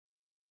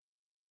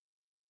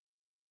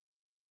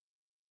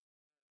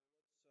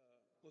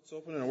Let's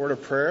open in a word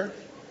of prayer.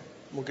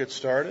 We'll get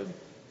started.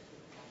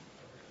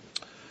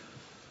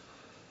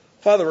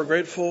 Father, we're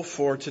grateful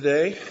for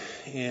today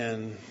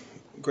and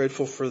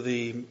grateful for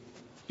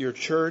your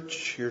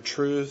church, your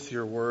truth,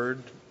 your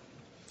word.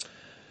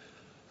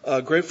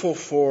 Grateful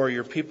for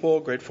your people,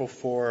 grateful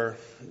for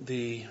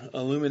the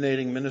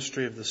illuminating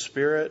ministry of the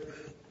Spirit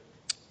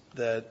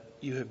that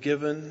you have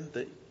given,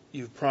 that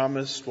you've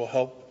promised will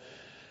help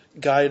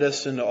guide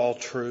us into all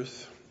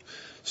truth.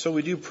 So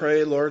we do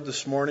pray, Lord,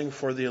 this morning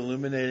for the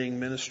illuminating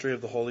ministry of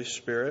the Holy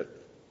Spirit.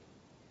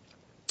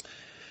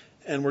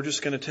 And we're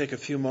just going to take a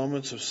few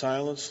moments of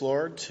silence,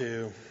 Lord,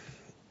 to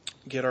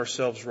get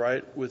ourselves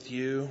right with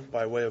you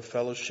by way of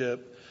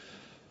fellowship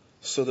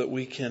so that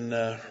we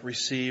can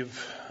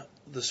receive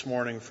this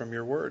morning from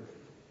your word.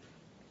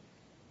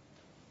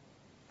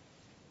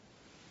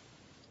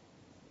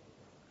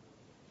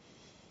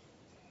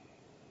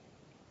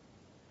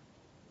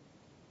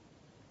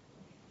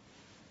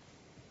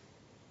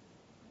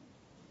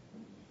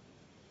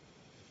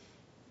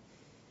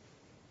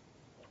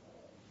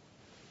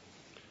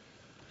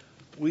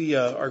 We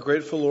are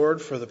grateful,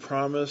 Lord, for the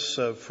promise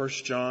of 1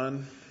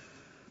 John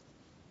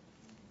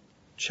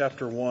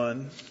chapter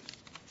 1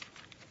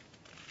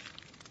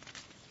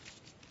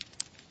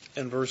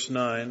 and verse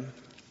 9,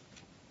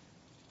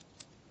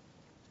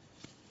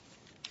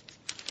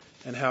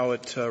 and how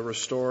it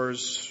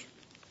restores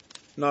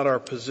not our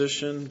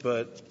position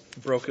but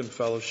broken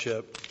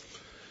fellowship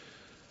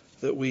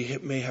that we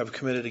may have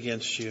committed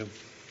against you.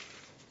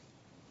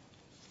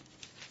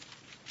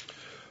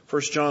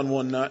 1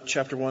 John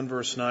chapter 1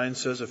 verse 9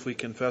 says, if we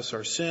confess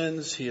our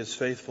sins, he is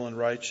faithful and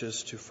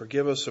righteous to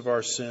forgive us of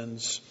our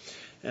sins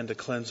and to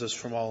cleanse us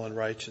from all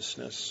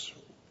unrighteousness.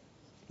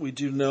 We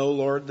do know,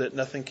 Lord, that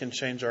nothing can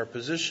change our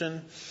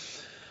position,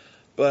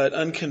 but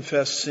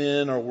unconfessed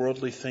sin or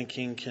worldly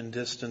thinking can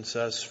distance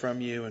us from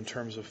you in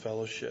terms of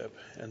fellowship.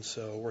 And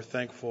so we're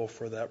thankful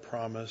for that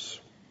promise.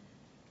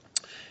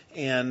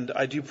 And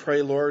I do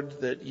pray,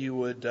 Lord, that you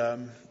would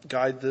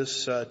guide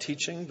this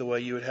teaching the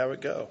way you would have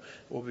it go.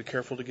 We'll be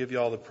careful to give you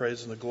all the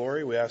praise and the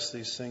glory. We ask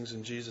these things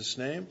in Jesus'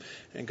 name.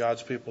 And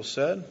God's people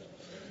said,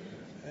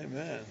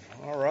 Amen.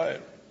 All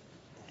right.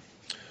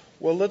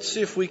 Well, let's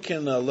see if we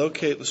can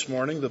locate this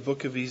morning the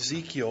book of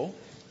Ezekiel.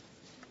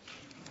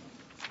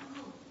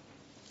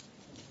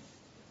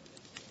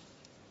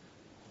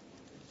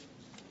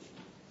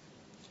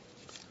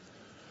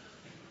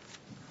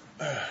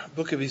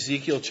 Book of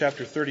Ezekiel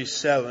chapter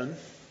 37.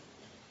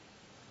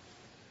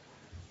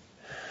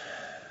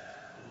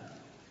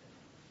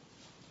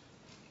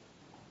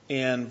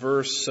 And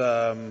verse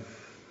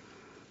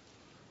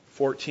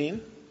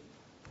 14.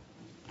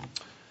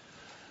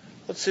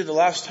 Let's see, the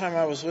last time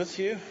I was with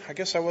you, I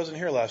guess I wasn't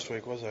here last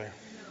week, was I?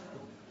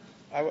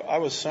 I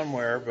was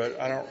somewhere, but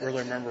I don't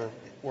really remember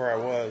where I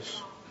was.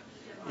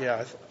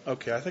 Yeah,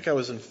 okay, I think I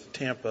was in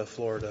Tampa,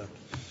 Florida.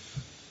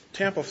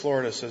 Tampa,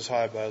 Florida says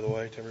hi, by the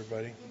way, to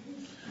everybody.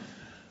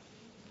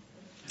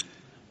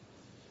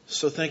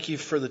 So thank you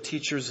for the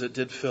teachers that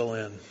did fill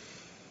in.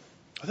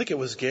 I think it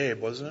was Gabe,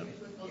 wasn't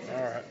it?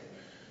 All right.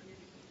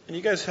 And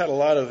you guys had a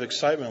lot of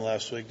excitement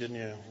last week, didn't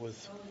you?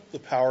 With the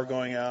power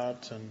going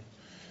out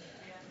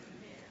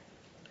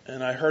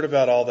and I heard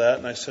about all that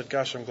and I said,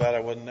 gosh, I'm glad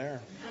I wasn't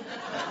there.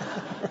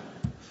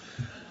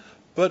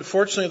 But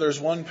fortunately, there's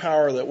one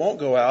power that won't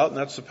go out, and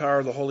that's the power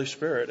of the Holy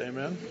Spirit.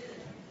 Amen.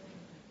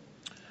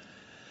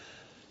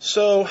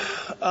 So,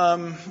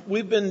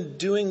 we've been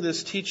doing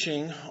this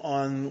teaching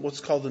on what's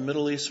called the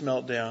Middle East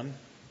Meltdown.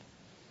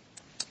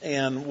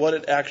 And what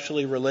it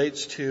actually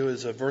relates to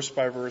is a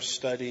verse-by-verse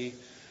study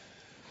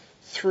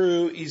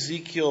through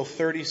Ezekiel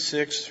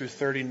 36 through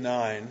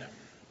 39.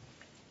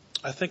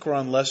 I think we're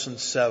on lesson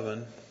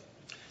 7.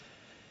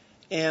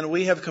 And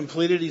we have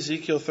completed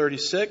Ezekiel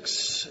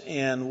 36,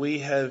 and we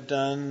have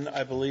done,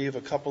 I believe,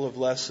 a couple of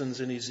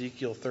lessons in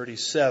Ezekiel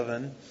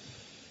 37.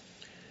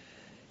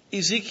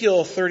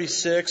 Ezekiel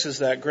 36 is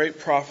that great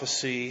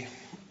prophecy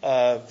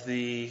of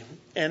the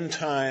end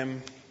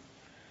time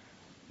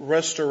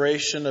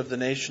restoration of the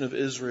nation of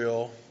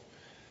Israel,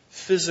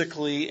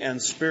 physically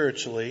and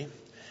spiritually.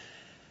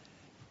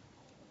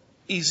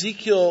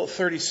 Ezekiel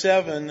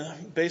 37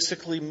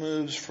 basically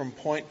moves from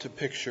point to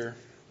picture,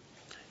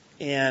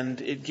 and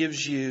it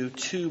gives you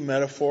two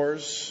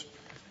metaphors,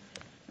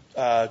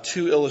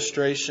 two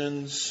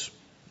illustrations,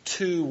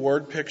 two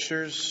word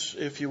pictures,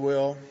 if you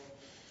will,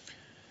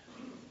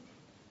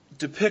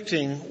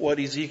 depicting what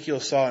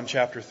Ezekiel saw in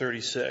chapter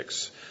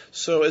 36.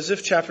 So as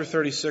if chapter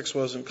 36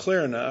 wasn't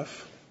clear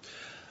enough,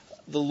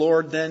 the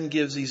Lord then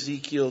gives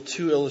Ezekiel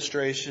two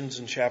illustrations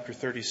in chapter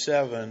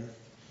 37,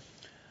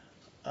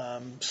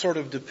 sort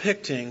of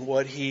depicting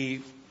what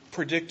he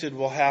predicted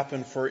will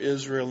happen for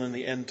Israel in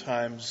the end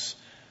times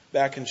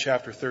back in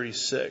chapter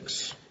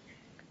 36.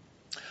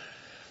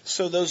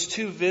 So those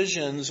two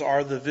visions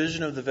are the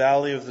vision of the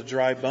valley of the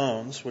dry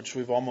bones, which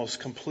we've almost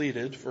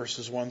completed,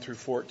 verses 1 through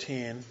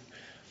 14.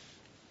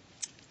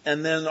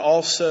 And then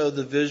also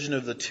the vision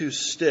of the two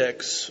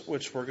sticks,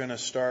 which we're going to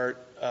start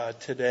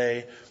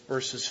today,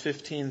 verses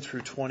 15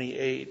 through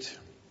 28.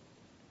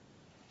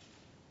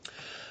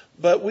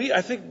 But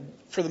I think,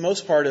 for the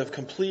most part, have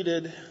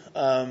completed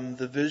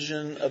the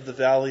vision of the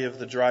valley of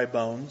the dry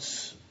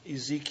bones.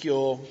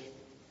 Ezekiel,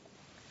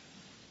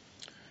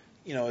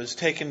 is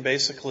taken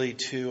basically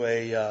to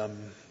a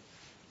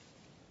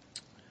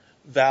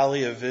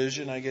valley of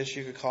vision, I guess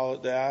you could call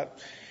it that.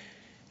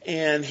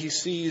 And he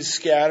sees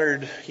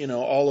scattered,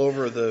 all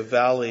over the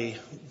valley,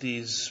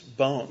 these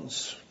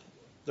bones.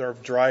 They're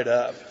dried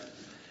up.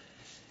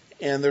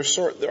 And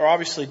they're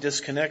obviously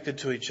disconnected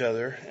to each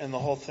other, and the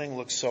whole thing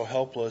looks so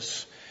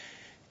helpless.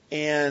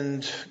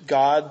 And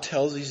God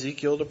tells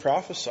Ezekiel to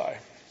prophesy.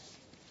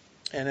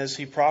 And as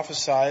he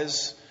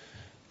prophesies,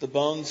 the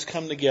bones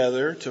come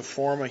together to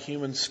form a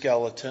human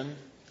skeleton.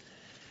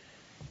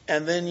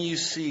 And then you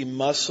see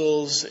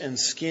muscles and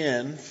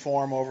skin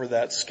form over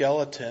that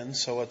skeleton,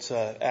 so it's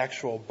an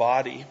actual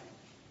body.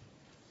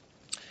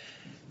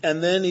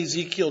 And then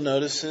Ezekiel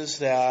notices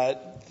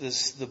that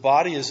the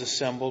body is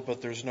assembled,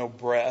 but there's no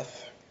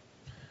breath.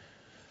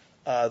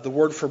 The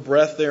word for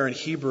breath there in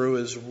Hebrew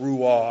is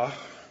ruah,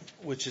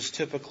 which is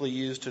typically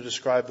used to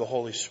describe the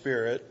Holy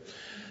Spirit.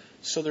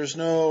 So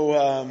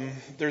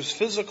there's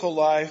physical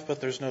life,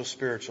 but there's no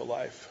spiritual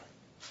life.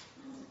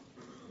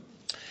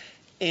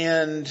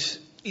 And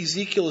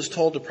Ezekiel is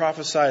told to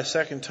prophesy a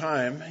second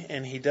time,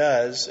 and he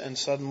does, and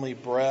suddenly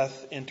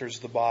breath enters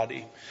the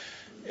body.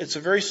 It's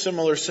a very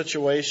similar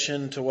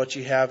situation to what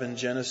you have in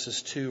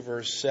Genesis 2,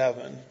 verse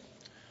 7,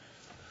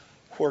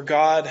 where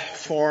God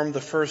formed the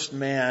first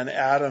man,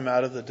 Adam,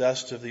 out of the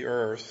dust of the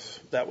earth.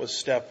 That was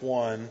step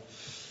 1.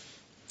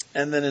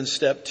 And then in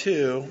step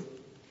 2,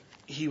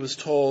 he was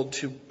told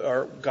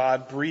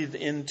God breathed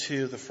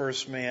into the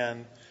first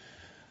man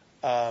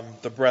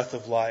the breath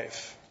of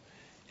life.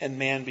 And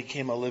man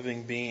became a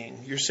living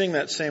being. You're seeing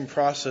that same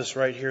process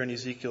right here in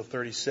Ezekiel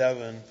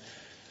 37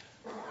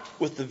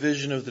 with the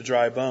vision of the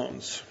dry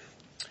bones.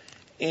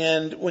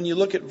 And when you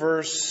look at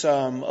verse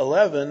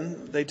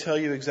 11, they tell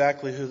you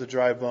exactly who the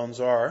dry bones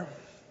are.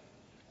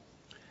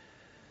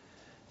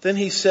 Then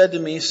he said to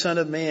me, Son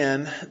of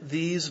man,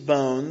 these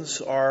bones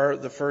are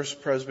the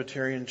First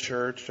Presbyterian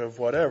Church of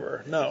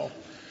whatever. No.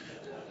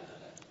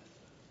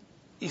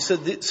 He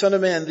said, Son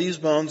of man, these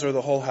bones are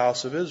the whole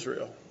house of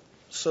Israel.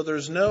 So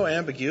there's no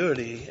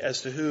ambiguity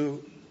as to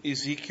who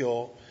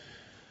Ezekiel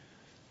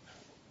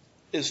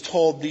is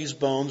told these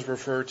bones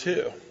refer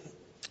to.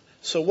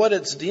 So what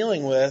it's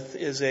dealing with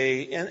is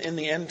in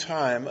the end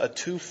time, a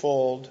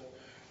twofold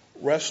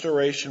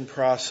restoration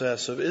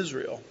process of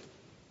Israel.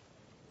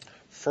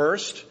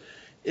 First,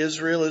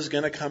 Israel is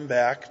going to come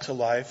back to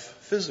life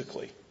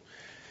physically.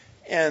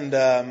 And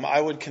I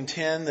would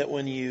contend that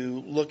when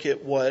you look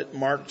at what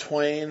Mark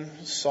Twain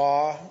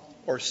saw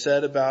or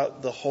said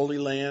about the Holy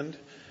Land,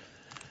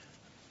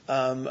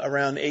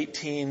 around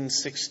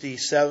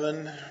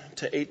 1867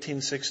 to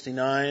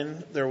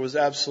 1869, there was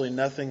absolutely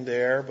nothing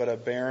there but a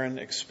barren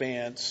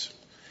expanse.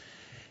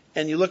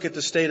 And you look at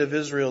the state of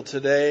Israel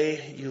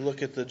today, you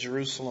look at the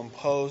Jerusalem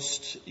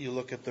Post, you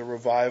look at the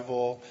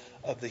revival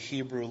of the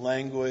Hebrew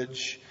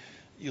language,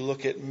 you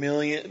look at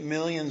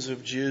millions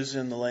of Jews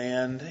in the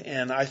land,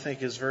 and I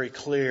think it's very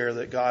clear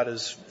that God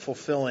is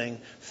fulfilling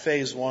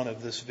phase 1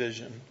 of this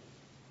vision.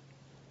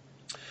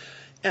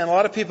 And a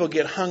lot of people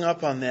get hung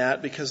up on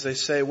that because they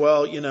say,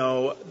 well,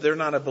 they're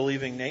not a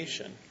believing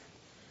nation.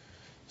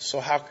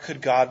 So how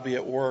could God be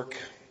at work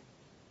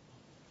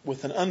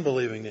with an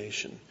unbelieving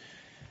nation?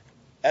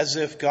 As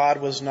if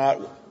God was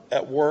not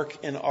at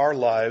work in our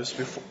lives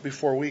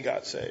before we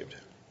got saved.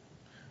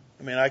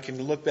 I mean, I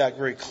can look back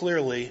very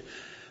clearly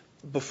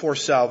before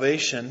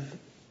salvation.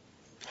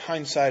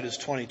 Hindsight is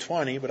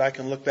 20/20, but I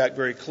can look back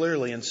very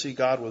clearly and see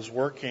God was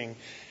working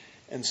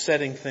and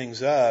setting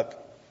things up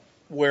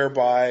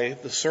whereby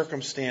the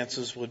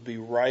circumstances would be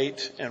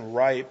right and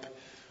ripe,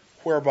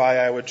 whereby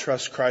I would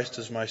trust Christ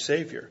as my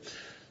Savior.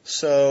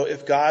 So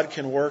if God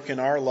can work in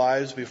our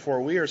lives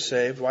before we are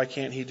saved, why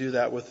can't He do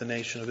that with the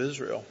nation of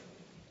Israel?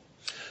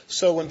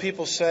 So when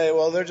people say,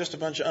 well, they're just a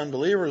bunch of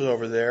unbelievers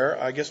over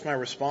there, I guess my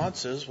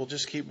response is, well,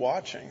 just keep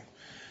watching.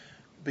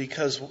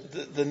 Because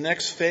the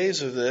next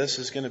phase of this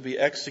is going to be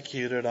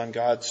executed on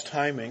God's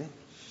timing.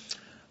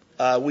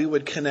 We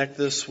would connect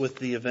this with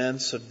the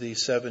events of the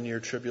 7-year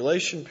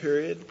tribulation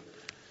period,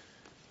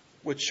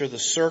 which are the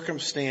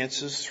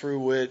circumstances through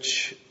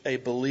which a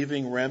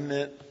believing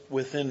remnant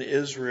within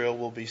Israel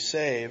will be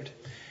saved.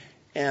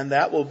 And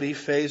that will be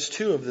phase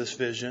 2 of this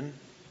vision,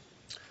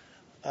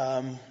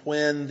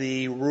 when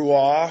the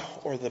Ruah,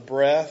 or the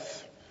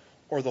breath,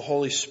 or the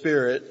Holy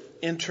Spirit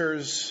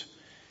enters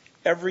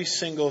every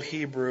single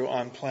Hebrew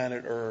on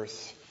planet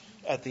Earth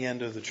at the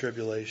end of the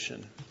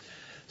tribulation.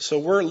 So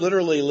we're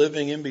literally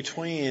living in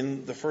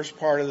between the first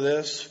part of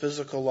this,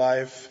 physical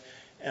life,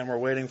 and we're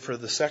waiting for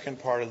the second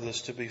part of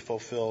this to be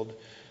fulfilled,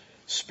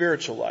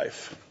 spiritual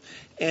life.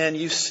 And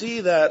you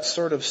see that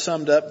sort of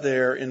summed up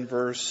there in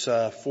verse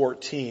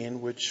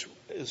 14, which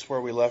is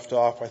where we left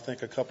off, I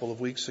think, a couple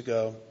of weeks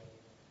ago.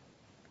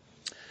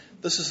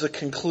 This is the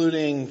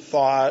concluding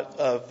thought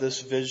of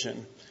this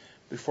vision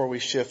before we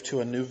shift to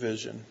a new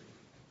vision.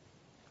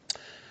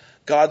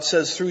 God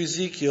says through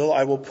Ezekiel,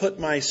 I will put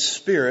my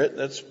spirit,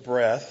 that's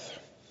breath,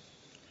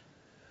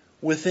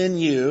 within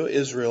you,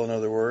 Israel in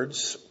other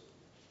words,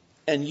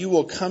 and you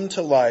will come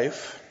to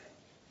life,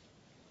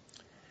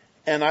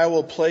 and I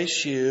will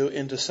place you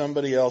into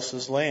somebody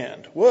else's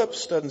land.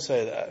 Whoops, doesn't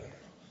say that.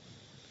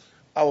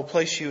 I will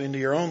place you into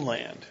your own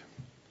land.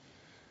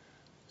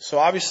 So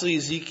obviously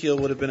Ezekiel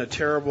would have been a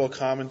terrible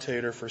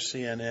commentator for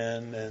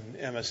CNN and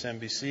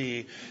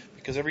MSNBC,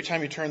 because every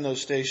time you turn those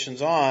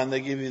stations on,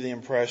 they give you the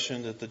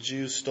impression that the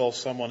Jews stole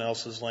someone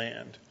else's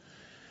land.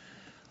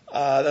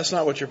 That's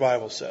not what your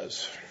Bible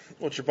says.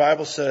 What your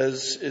Bible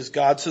says is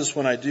God says,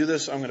 when I do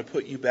this, I'm going to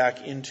put you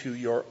back into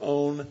your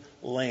own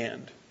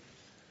land.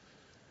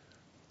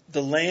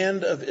 The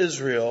land of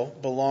Israel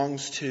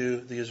belongs to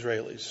the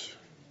Israelis.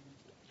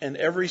 And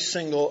every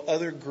single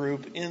other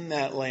group in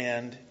that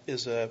land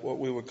is what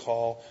we would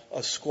call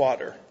a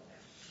squatter.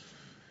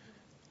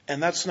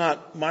 And that's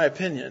not my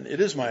opinion.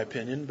 It is my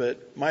opinion,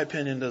 but my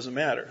opinion doesn't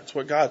matter. It's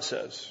what God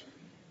says.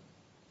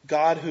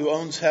 God, who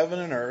owns heaven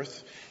and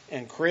earth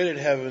and created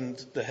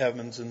the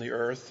heavens and the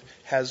earth,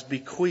 has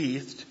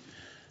bequeathed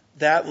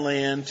that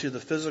land to the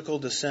physical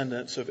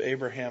descendants of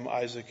Abraham,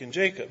 Isaac, and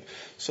Jacob.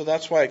 So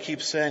that's why it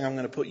keeps saying, I'm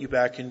going to put you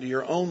back into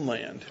your own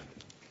land.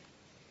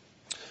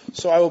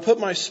 So I will put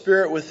my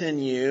spirit within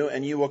you,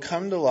 and you will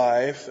come to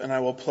life, and I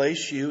will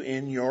place you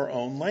in your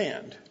own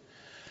land.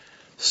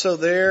 So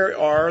there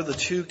are the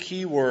two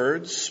key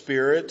words,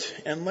 spirit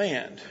and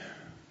land.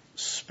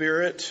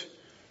 Spirit,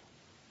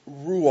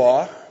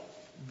 ruah,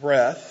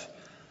 breath.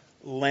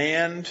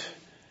 Land,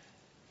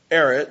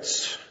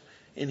 eretz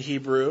in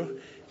Hebrew.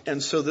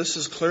 And so this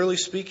is clearly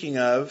speaking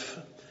of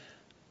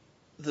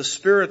the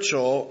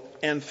spiritual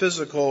and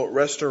physical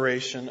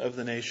restoration of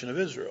the nation of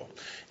Israel.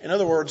 In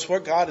other words,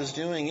 what God is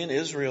doing in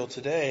Israel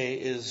today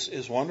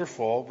is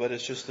wonderful, but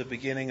it's just the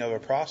beginning of a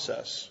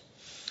process.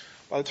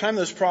 By the time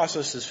this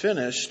process is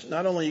finished,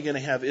 not only are you going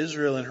to have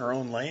Israel in her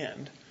own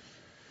land,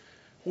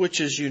 which,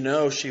 as you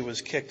know, she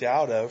was kicked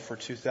out of for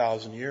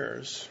 2,000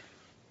 years,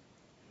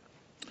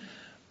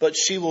 but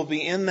she will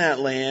be in that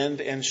land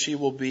and she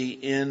will be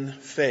in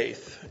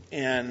faith.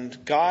 And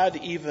God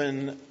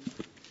even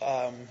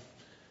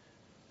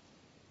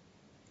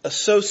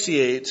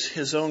associates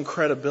his own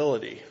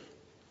credibility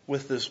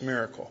with this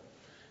miracle.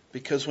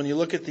 Because when you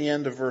look at the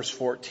end of verse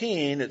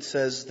 14, it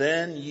says,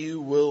 then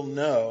you will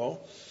know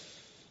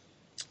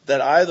that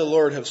I, the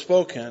Lord, have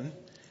spoken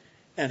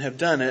and have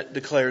done it,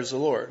 declares the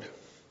Lord.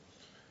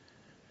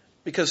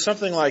 Because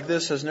something like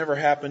this has never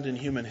happened in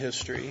human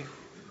history.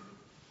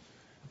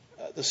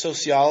 The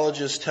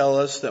sociologists tell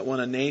us that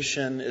when a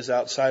nation is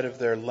outside of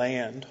their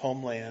land,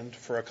 homeland,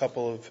 for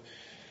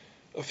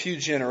a few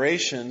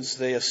generations,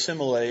 they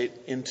assimilate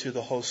into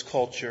the host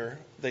culture.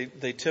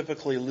 They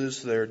typically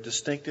lose their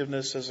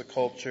distinctiveness as a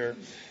culture.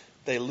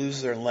 They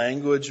lose their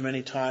language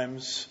many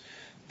times.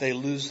 They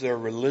lose their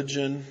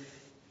religion.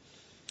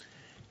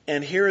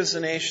 And here is the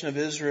nation of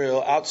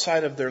Israel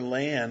outside of their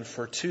land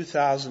for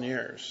 2,000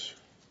 years.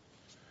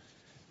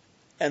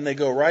 And they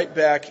go right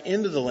back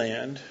into the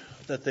land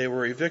that they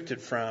were evicted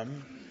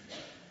from,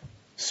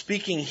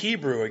 speaking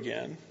Hebrew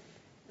again.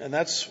 And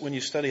that's when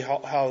you study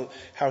how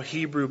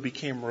Hebrew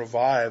became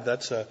revived.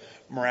 That's a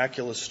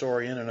miraculous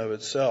story in and of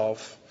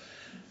itself.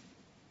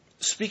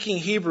 Speaking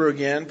Hebrew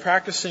again,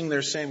 practicing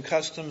their same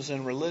customs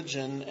and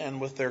religion,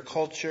 and with their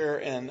culture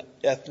and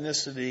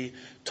ethnicity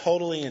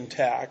totally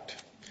intact.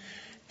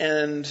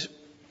 And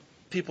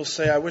people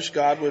say, I wish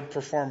God would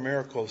perform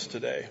miracles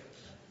today.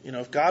 You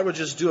know, if God would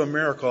just do a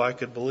miracle, I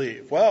could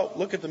believe. Well,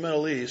 look at the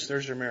Middle East.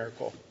 There's your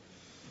miracle.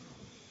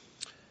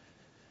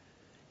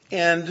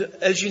 And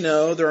as you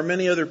know, there are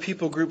many other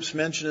people groups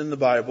mentioned in the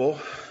Bible.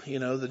 You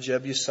know, the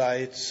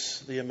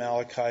Jebusites, the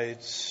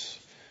Amalekites,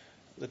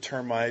 the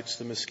termites,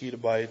 the mosquito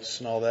bites,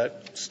 and all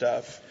that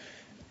stuff.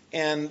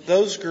 And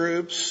those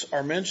groups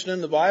are mentioned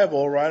in the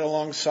Bible right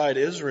alongside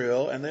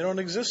Israel, and they don't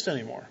exist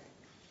anymore.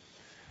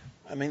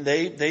 I mean,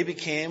 they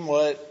became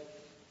what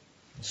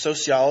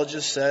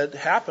sociologists said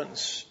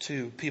happens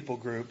to people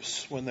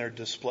groups when they're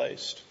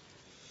displaced.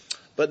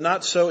 But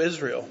not so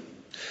Israel.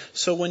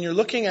 So when you're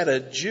looking at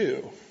a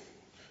Jew,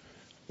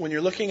 when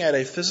you're looking at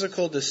a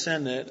physical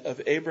descendant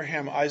of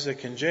Abraham,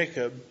 Isaac, and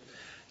Jacob,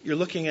 you're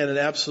looking at an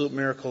absolute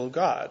miracle of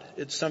God.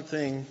 It's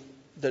something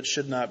that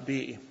should not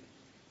be.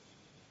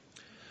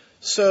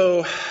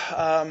 So,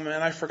 and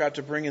I forgot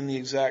to bring in the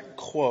exact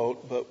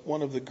quote, but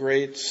one of the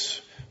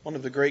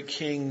great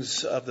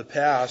kings of the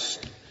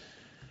past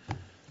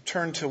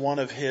turned to one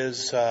of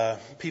his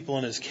people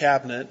in his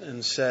cabinet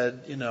and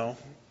said, you know,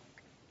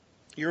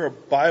 you're a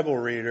Bible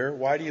reader.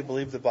 Why do you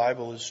believe the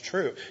Bible is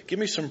true? Give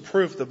me some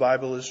proof the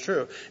Bible is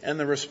true. And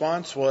the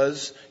response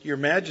was, Your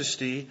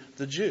Majesty,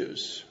 the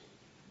Jews.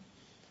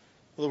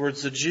 In other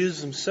words, the Jews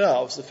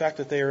themselves, the fact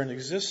that they are in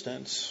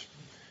existence,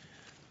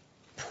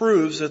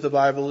 proves that the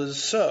Bible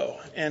is so.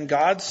 And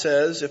God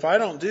says, if I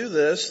don't do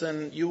this,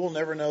 then you will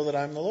never know that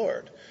I'm the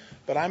Lord.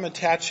 But I'm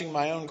attaching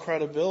my own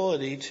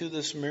credibility to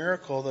this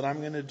miracle that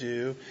I'm going to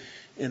do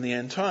in the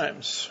end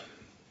times.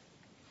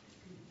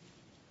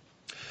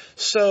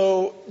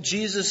 So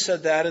Jesus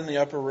said that in the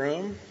upper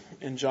room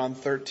in John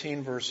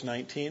 13, verse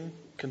 19,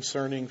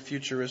 concerning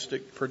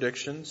futuristic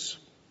predictions.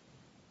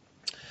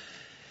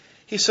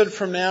 He said,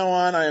 "From now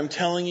on, I am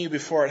telling you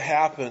before it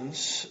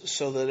happens,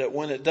 so that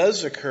when it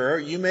does occur,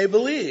 you may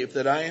believe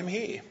that I am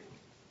He."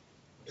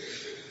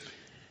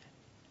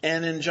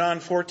 And in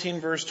John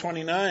 14, verse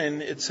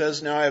 29, it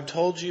says, "Now I have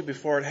told you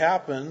before it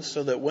happens,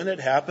 so that when it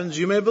happens,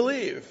 you may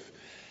believe."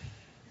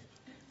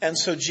 And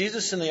so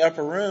Jesus in the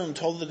upper room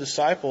told the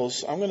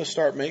disciples, I'm going to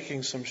start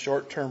making some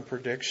short-term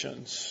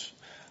predictions.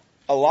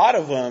 A lot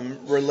of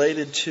them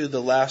related to the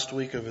last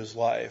week of his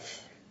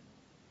life.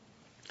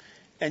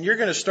 And you're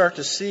going to start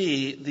to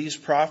see these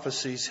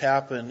prophecies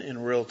happen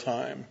in real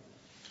time.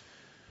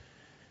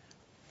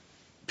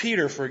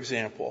 Peter, for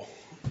example,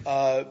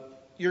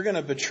 you're going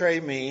to betray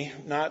me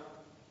not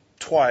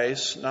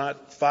twice,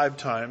 not 5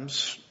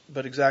 times,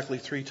 but exactly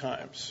 3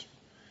 times.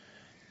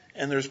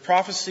 And there's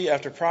prophecy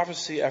after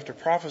prophecy after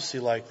prophecy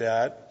like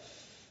that.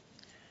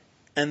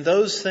 And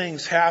those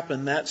things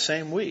happen that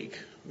same week,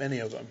 many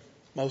of them,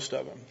 most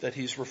of them, that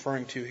he's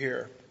referring to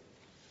here.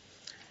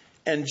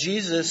 And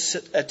Jesus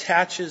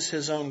attaches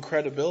his own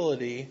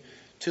credibility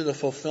to the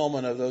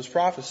fulfillment of those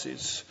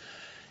prophecies.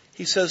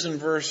 He says in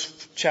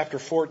chapter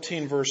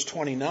 14, verse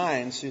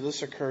 29, see,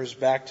 this occurs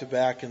back to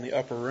back in the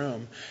upper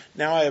room.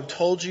 "Now I have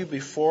told you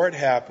before it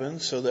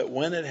happens, so that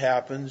when it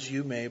happens,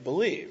 you may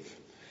believe."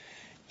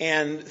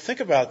 And think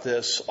about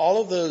this.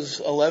 All of those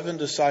 11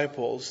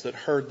 disciples that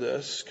heard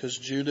this, because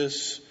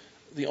Judas,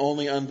 the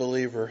only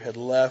unbeliever, had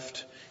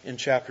left in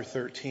chapter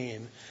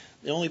 13.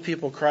 The only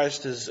people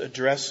Christ is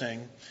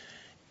addressing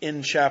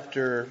in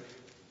chapter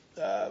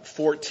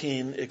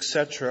 14,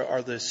 etc.,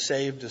 are the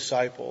saved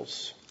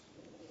disciples.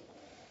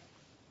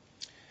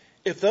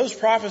 If those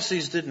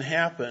prophecies didn't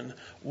happen,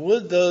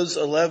 would those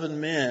 11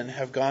 men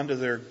have gone to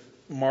their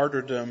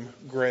martyrdom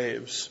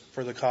graves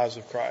for the cause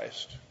of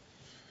Christ?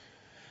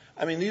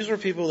 I mean, these were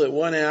people that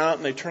went out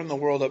and they turned the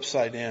world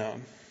upside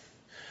down.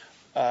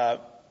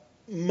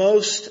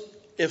 Most,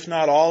 if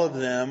not all of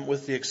them,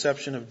 with the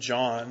exception of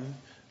John,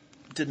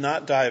 did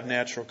not die of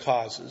natural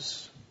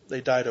causes.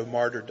 They died of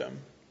martyrdom.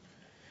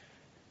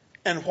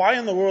 And why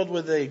in the world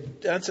would they,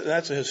 that's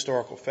a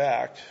historical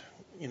fact.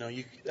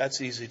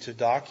 That's easy to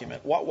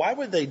document. Why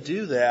would they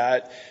do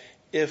that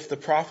if the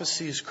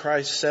prophecies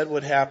Christ said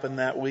would happen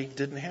that week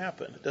didn't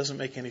happen? It doesn't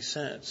make any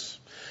sense.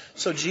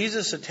 So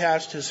Jesus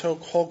attached his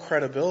whole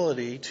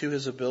credibility to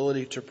his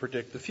ability to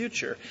predict the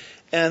future.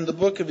 And the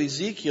book of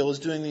Ezekiel is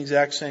doing the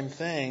exact same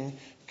thing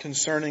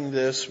concerning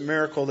this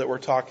miracle that we're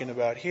talking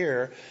about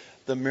here,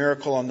 the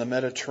miracle on the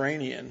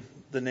Mediterranean,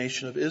 the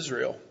nation of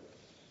Israel.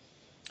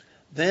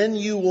 "Then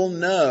you will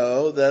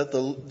know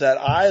that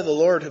I, the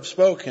Lord, have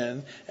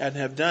spoken and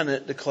have done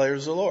it,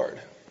 declares the Lord."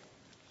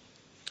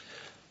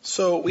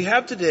 So we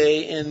have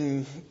today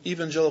in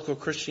evangelical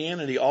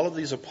Christianity all of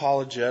these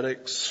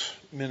apologetics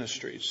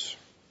ministries.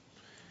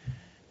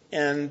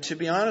 And to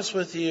be honest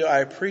with you, I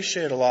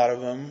appreciate a lot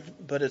of them,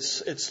 but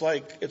it's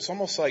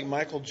almost like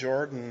Michael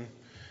Jordan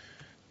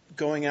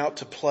going out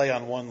to play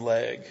on one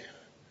leg.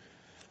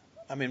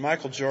 I mean,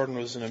 Michael Jordan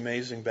was an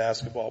amazing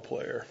basketball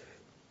player.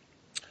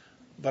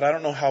 But I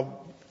don't know how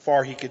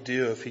far he could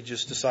do if he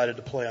just decided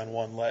to play on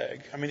one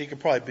leg. I mean, he could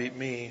probably beat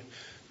me,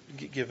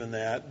 given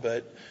that,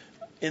 but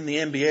in the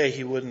NBA,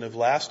 he wouldn't have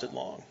lasted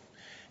long.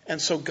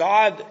 And so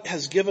God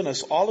has given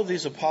us all of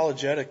these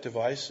apologetic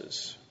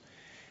devices.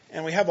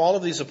 And we have all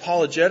of these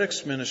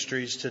apologetics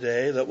ministries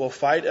today that will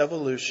fight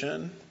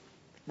evolution,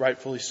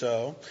 rightfully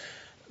so.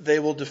 They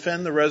will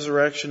defend the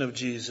resurrection of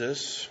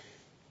Jesus,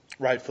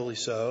 rightfully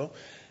so.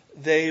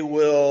 They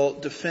will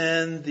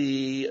defend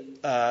the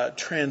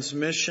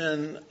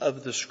transmission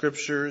of the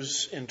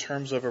scriptures in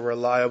terms of a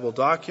reliable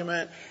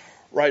document,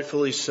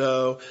 rightfully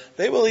so.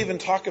 They will even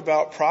talk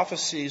about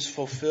prophecies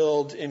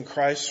fulfilled in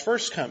Christ's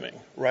first coming,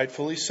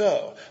 rightfully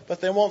so.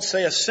 But they won't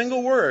say a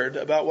single word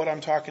about what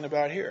I'm talking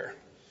about here.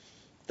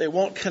 They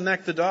won't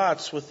connect the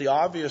dots with the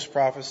obvious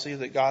prophecy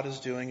that God is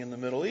doing in the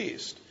Middle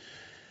East.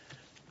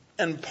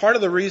 And part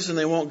of the reason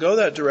they won't go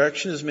that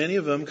direction is many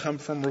of them come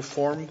from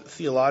Reformed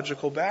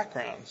theological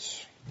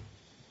backgrounds,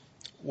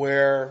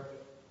 where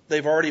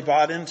they've already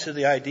bought into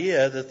the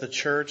idea that the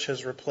church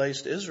has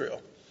replaced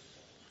Israel.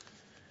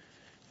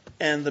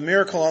 And the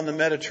miracle on the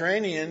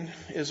Mediterranean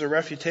is a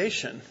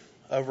refutation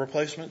of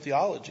replacement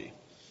theology.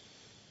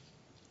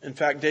 In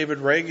fact, David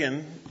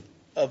Reagan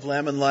of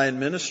Lamb and Lion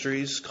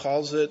Ministries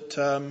calls it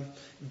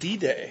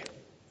D-Day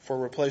for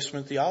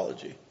replacement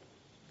theology.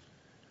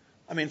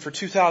 I mean, for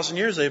 2,000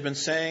 years they've been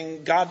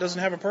saying God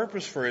doesn't have a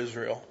purpose for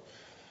Israel.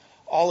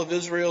 All of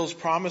Israel's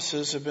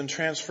promises have been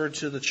transferred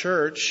to the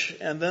church,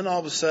 and then all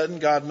of a sudden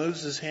God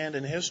moves his hand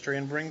in history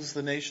and brings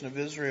the nation of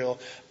Israel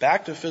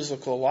back to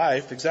physical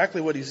life,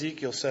 exactly what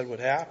Ezekiel said would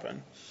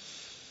happen.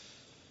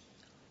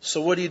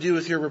 So what do you do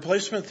with your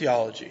replacement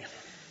theology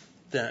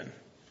then?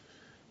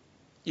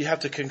 You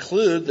have to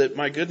conclude that,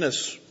 my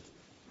goodness,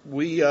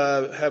 we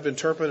have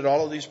interpreted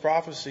all of these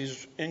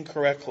prophecies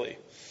incorrectly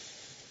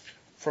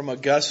from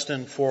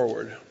Augustine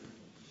forward.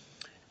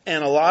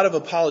 And a lot of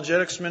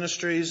apologetics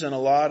ministries and a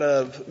lot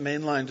of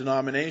mainline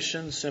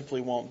denominations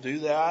simply won't do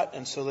that.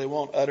 And so they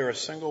won't utter a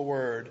single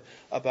word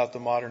about the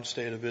modern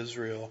state of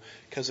Israel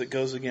because it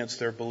goes against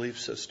their belief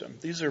system.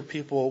 These are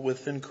people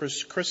within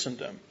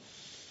Christendom,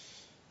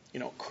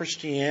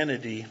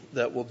 Christianity,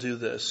 that will do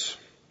this.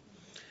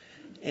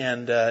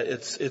 And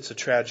it's a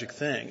tragic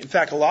thing. In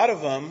fact, a lot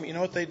of them, you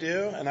know what they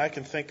do? And I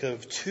can think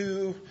of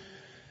two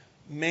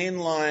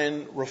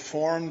mainline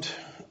Reformed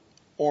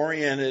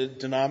oriented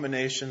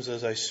denominations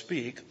as I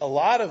speak. A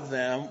lot of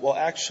them will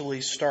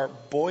actually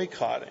start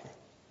boycotting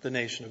the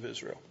nation of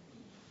Israel.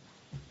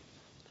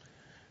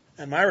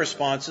 And my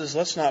response is,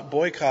 let's not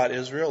boycott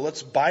Israel,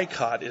 let's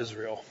boycott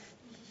Israel.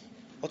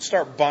 Let's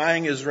start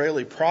buying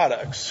Israeli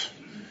products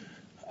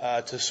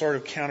to sort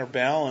of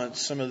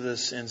counterbalance some of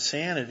this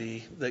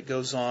insanity that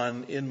goes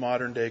on in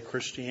modern day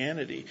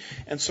Christianity.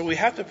 And so we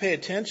have to pay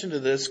attention to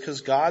this because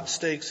God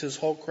stakes his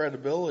whole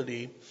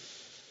credibility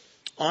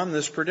on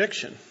this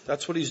prediction.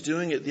 That's what he's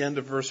doing at the end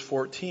of verse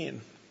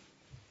 14.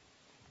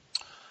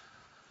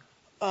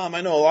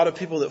 I know a lot of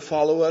people that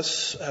follow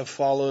us have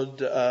followed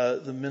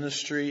the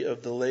ministry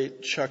of the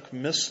late Chuck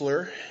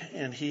Missler,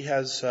 and he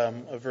has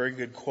a very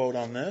good quote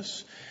on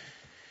this.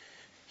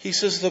 He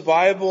says, the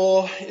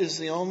Bible is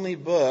the only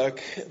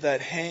book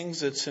that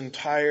hangs its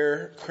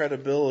entire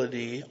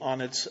credibility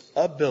on its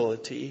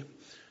ability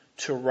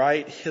to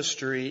write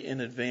history in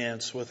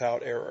advance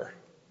without error.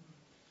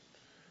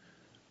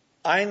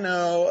 I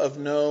know of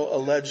no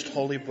alleged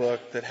holy book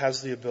that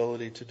has the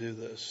ability to do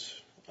this.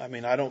 I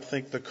mean, I don't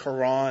think the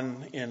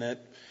Quran in it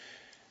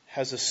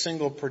has a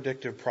single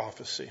predictive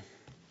prophecy.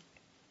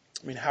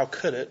 I mean, how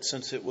could it,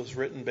 since it was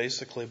written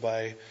basically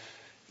by,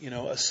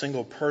 a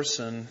single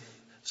person,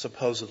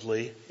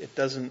 supposedly. It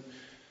doesn't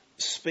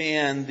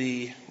span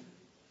the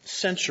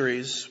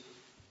centuries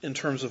in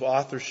terms of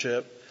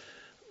authorship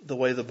the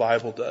way the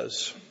Bible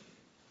does.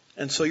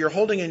 And so you're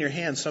holding in your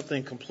hand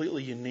something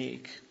completely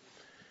unique,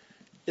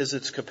 is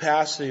its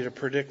capacity to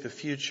predict the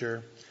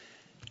future.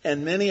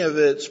 And many of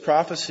its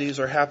prophecies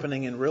are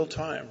happening in real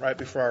time, right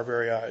before our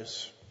very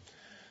eyes.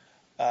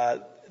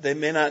 They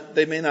may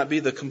not be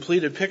the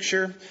completed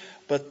picture,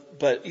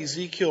 but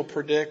Ezekiel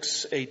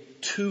predicts a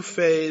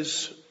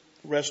 2-phase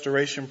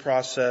restoration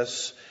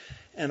process,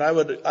 and I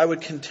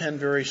would contend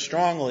very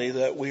strongly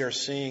that we are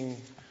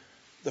seeing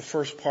the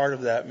first part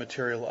of that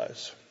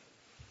materialize.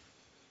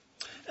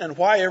 And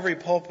why every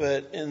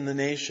pulpit in the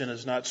nation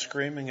is not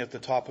screaming at the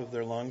top of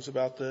their lungs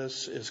about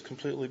this is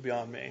completely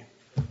beyond me.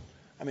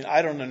 I mean,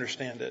 I don't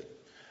understand it.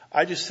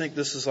 I just think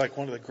this is like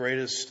one of the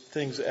greatest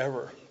things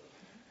ever.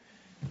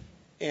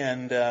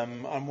 And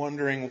I'm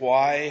wondering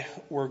why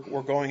we're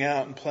going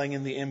out and playing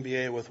in the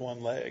NBA with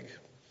one leg.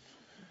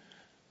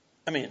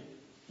 I mean,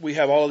 we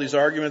have all of these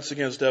arguments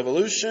against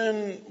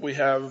evolution. We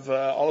have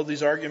all of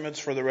these arguments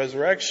for the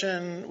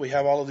resurrection. We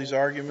have all of these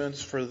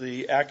arguments for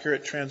the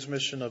accurate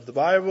transmission of the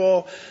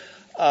Bible.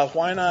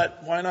 Why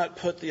not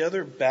put the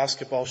other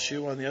basketball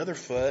shoe on the other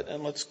foot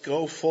and let's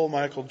go full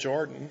Michael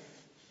Jordan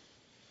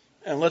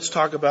and let's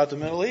talk about the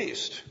Middle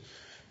East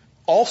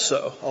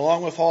also,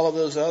 along with all of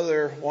those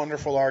other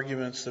wonderful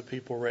arguments that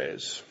people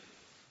raise.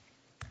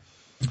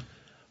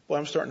 Well,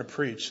 I'm starting to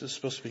preach. This is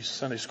supposed to be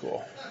Sunday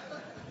school.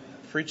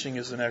 Preaching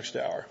is the next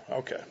hour.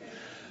 Okay.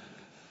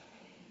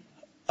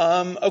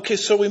 Okay,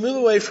 so we move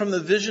away from the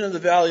vision of the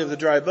valley of the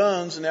dry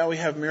bones, and now we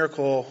have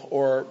miracle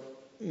or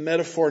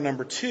metaphor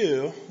number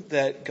 2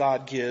 that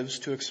God gives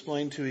to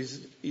explain to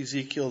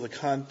Ezekiel the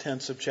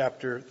contents of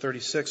chapter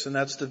 36, and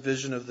that's the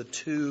vision of the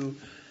 2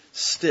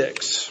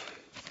 sticks.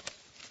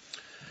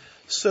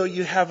 So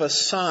you have a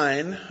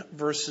sign,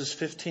 verses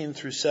 15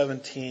 through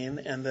 17,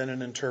 and then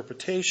an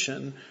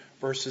interpretation,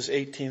 verses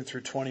 18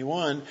 through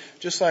 21,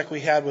 just like we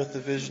had with the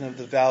vision of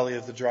the valley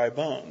of the dry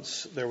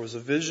bones. There was a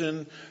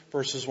vision,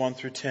 verses 1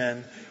 through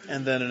 10,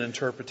 and then an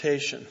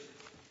interpretation.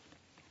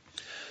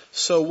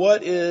 So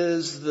what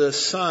is the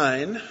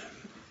sign?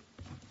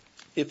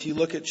 If you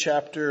look at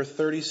chapter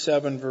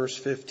 37, verse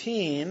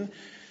 15,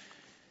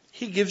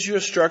 he gives you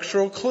a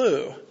structural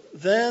clue.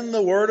 Then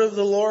the word of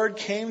the Lord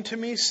came to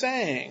me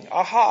saying,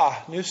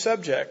 aha, new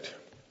subject.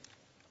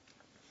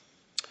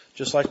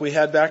 Just like we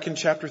had back in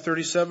chapter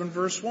 37,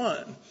 verse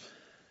 1.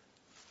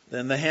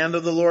 Then the hand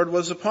of the Lord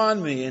was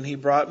upon me, and he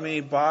brought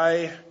me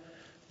by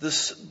the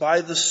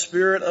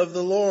Spirit of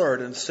the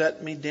Lord and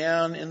set me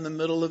down in the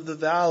middle of the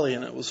valley,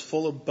 and it was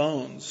full of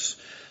bones.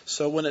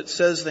 So when it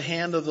says the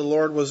hand of the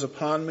Lord was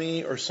upon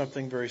me, or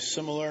something very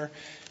similar,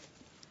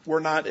 we're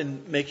not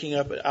making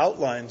up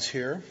outlines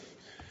here.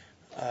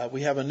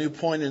 We have a new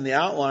point in the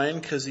outline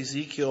because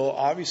Ezekiel,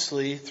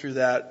 obviously, through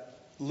that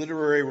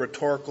literary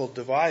rhetorical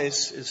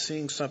device, is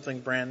seeing something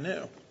brand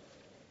new.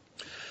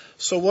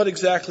 So what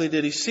exactly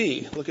did he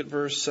see? Look at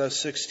verse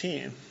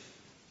 16.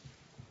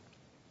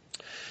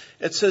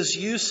 It says,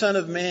 you son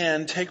of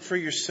man, take for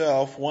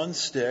yourself one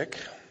stick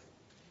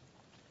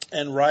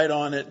and write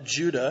on it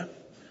Judah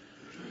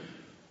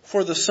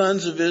for the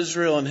sons of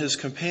Israel and his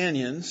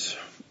companions.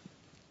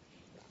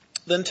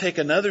 Then take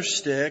another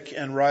stick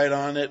and write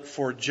on it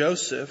for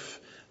Joseph,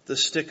 the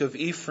stick of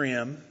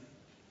Ephraim,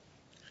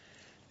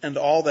 and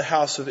all the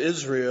house of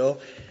Israel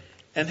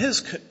and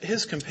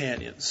his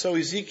companions. So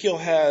Ezekiel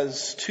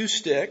has two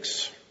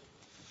sticks.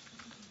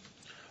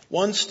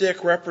 One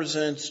stick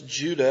represents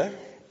Judah,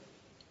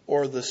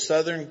 or the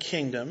southern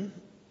kingdom,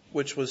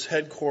 which was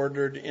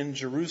headquartered in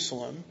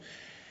Jerusalem.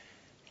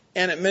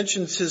 And it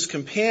mentions his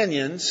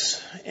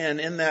companions, and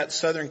in that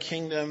southern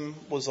kingdom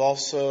was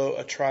also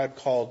a tribe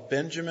called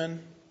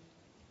Benjamin.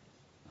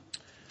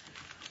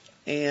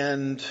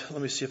 And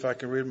let me see if I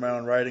can read my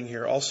own writing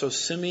here. Also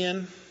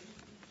Simeon.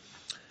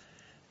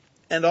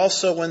 And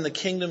also when the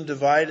kingdom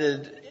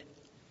divided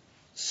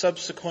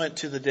subsequent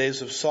to the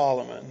days of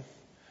Solomon,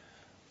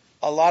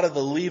 a lot of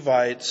the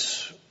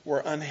Levites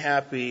were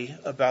unhappy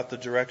about the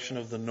direction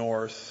of the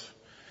north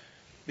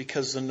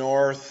because the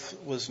north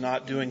was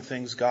not doing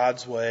things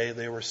God's way.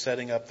 They were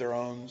setting up their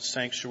own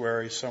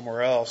sanctuary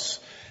somewhere else.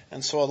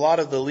 And so a lot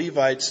of the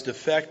Levites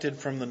defected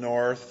from the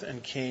north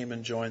and came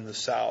and joined the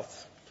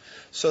south.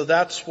 So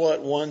that's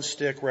what one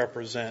stick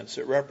represents.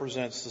 It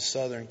represents the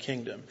southern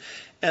kingdom.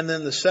 And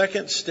then the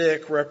second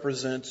stick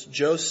represents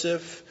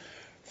Joseph.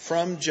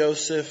 From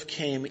Joseph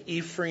came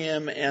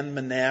Ephraim and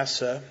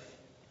Manasseh.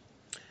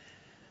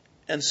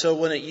 And so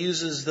when it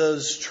uses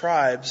those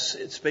tribes,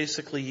 it's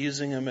basically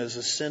using them as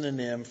a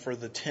synonym for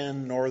the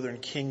 10 northern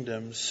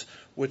kingdoms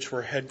which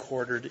were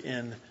headquartered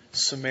in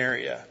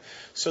Samaria.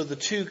 So the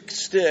two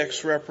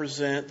sticks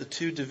represent the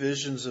two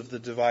divisions of the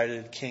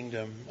divided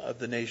kingdom of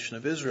the nation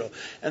of Israel.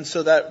 And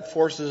so that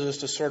forces us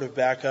to sort of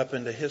back up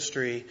into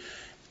history.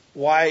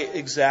 Why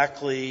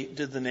exactly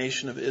did the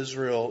nation of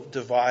Israel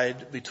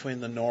divide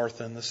between the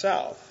north and the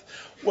south?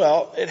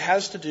 Well, it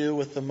has to do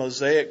with the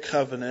Mosaic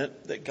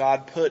covenant that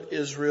God put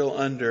Israel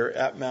under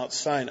at Mount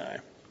Sinai.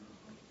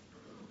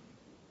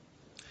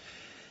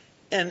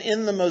 And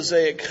in the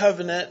Mosaic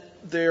covenant,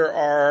 there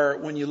are,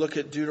 when you look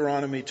at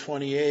Deuteronomy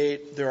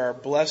 28, there are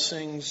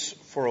blessings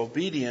for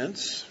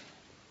obedience,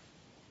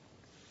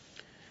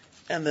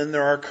 and then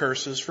there are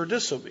curses for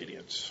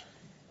disobedience.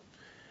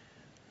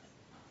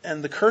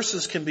 And the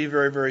curses can be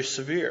very, very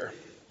severe.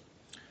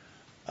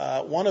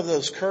 One of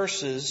those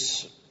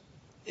curses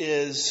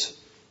is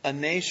a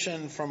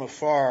nation from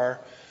afar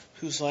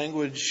whose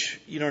language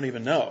you don't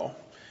even know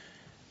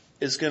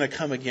is going to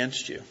come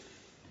against you.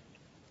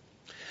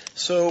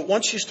 So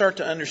once you start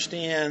to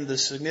understand the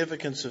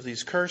significance of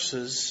these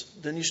curses,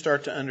 then you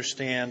start to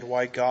understand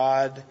why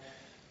God,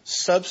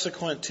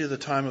 subsequent to the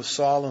time of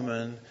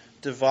Solomon,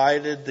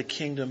 divided the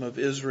kingdom of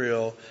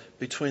Israel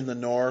between the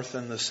north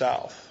and the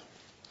south.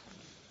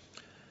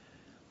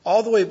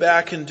 All the way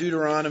back in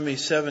Deuteronomy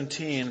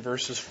 17,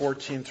 verses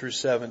 14 through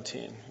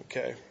 17,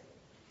 okay.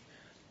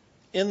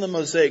 In the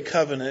Mosaic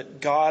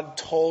covenant, God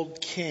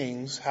told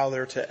kings how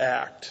they're to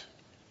act.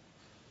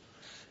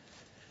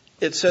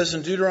 It says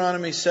in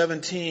Deuteronomy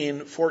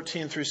 17,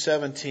 14 through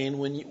 17,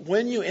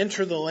 when you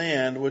enter the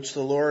land which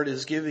the Lord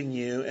is giving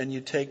you and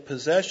you take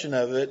possession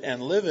of it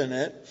and live in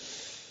it,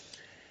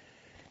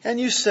 and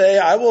you say,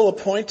 I will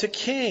appoint a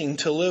king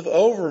to live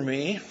over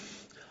me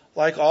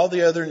like all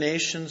the other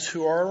nations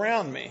who are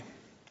around me.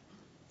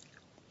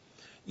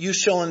 You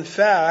shall in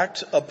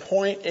fact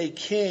appoint a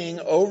king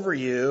over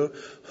you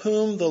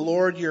whom the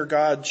Lord your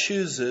God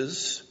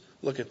chooses.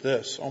 Look at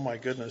this. Oh my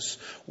goodness.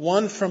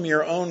 One from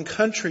your own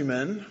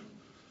countrymen.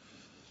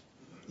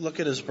 Look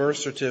at his birth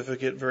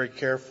certificate very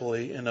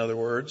carefully, in other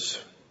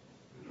words.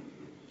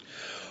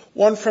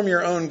 One from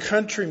your own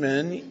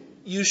countrymen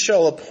you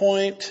shall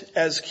appoint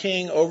as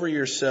king over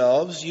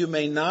yourselves. You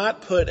may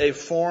not put a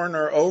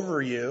foreigner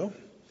over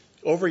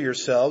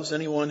yourselves,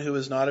 anyone who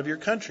is not of your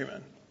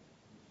countrymen.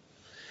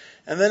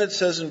 And then it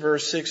says in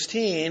verse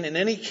 16, in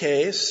any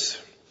case,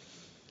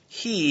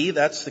 he,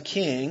 that's the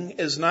king,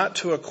 is not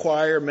to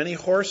acquire many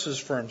horses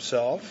for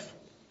himself,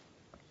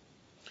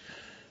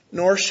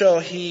 nor shall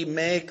he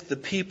make the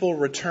people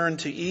return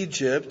to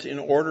Egypt in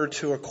order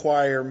to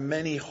acquire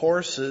many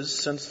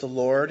horses, since the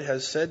Lord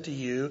has said to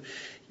you,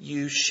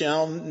 you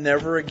shall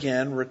never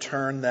again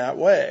return that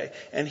way.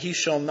 And he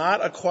shall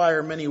not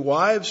acquire many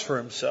wives for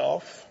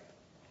himself,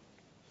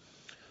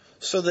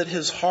 so that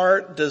his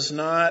heart does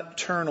not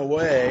turn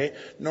away,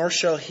 nor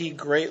shall he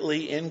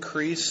greatly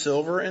increase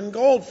silver and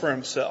gold for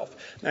himself.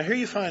 Now here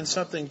you find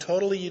something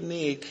totally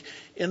unique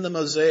in the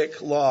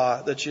Mosaic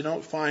law that you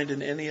don't find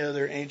in any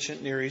other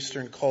ancient Near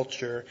Eastern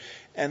culture,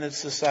 and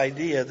it's this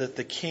idea that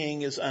the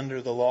king is under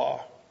the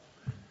law.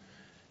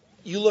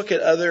 You look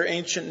at other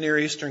ancient Near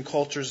Eastern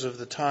cultures of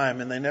the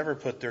time, and they never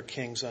put their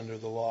kings under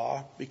the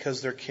law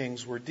because their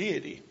kings were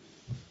deity.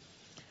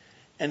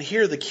 And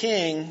here the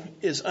king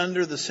is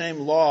under the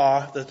same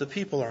law that the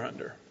people are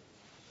under.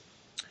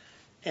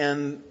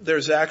 And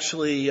there's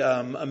actually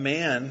a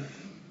man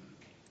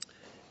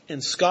in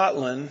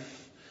Scotland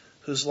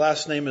whose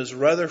last name is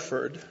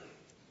Rutherford,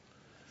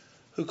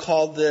 who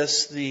called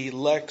this the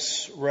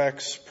Lex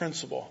Rex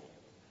principle.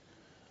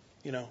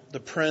 You know, the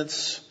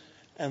prince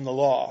and the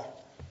law,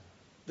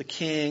 the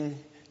king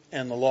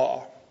and the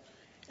law.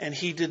 And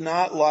he did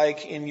not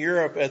like in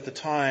Europe at the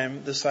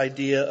time this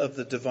idea of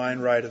the divine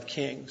right of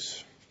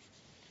kings,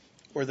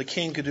 where the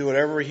king could do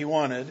whatever he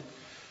wanted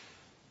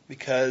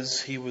because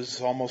he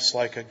was almost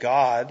like a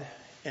god,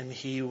 and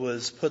he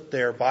was put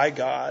there by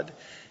God,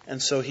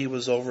 and so he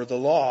was over the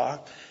law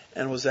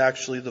and was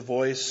actually the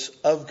voice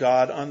of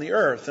God on the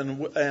earth.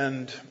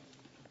 And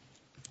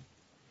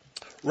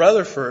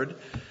Rutherford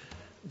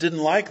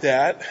didn't like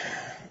that,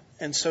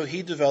 and so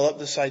he developed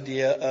this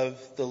idea of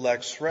the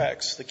Lex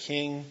Rex. The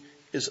king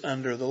is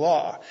under the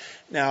law.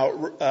 Now,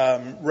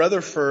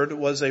 Rutherford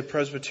was a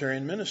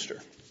Presbyterian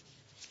minister.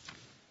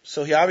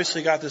 So he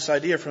obviously got this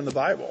idea from the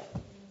Bible.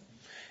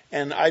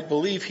 And I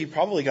believe he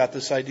probably got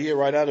this idea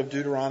right out of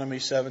Deuteronomy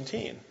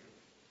 17.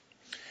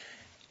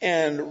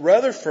 And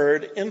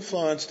Rutherford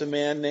influenced a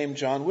man named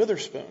John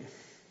Witherspoon.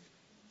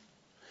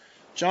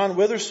 John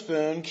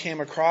Witherspoon came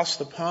across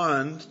the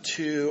pond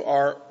to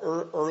our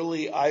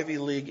early Ivy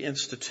League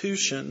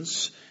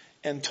institutions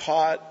and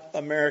taught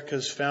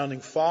America's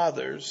founding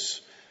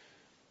fathers,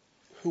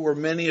 who were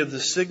many of the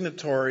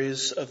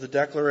signatories of the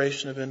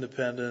Declaration of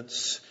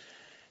Independence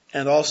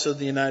and also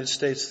the United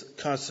States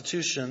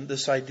Constitution,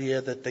 this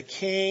idea that the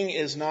king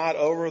is not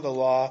over the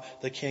law,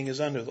 the king is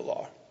under the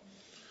law.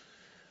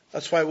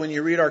 That's why when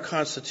you read our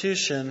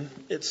Constitution,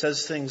 it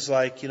says things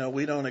like,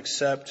 we don't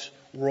accept,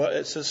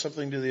 it says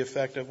something to the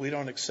effect of, we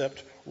don't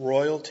accept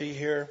royalty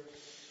here.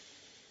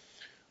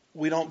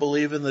 We don't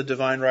believe in the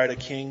divine right of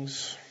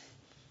kings.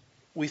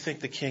 We think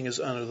the king is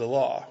under the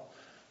law.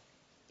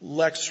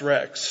 Lex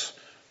Rex.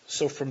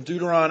 So from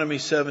Deuteronomy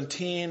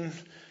 17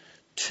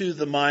 to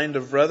the mind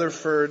of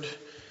Rutherford,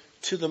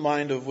 to the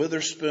mind of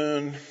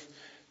Witherspoon,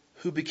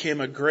 who became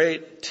a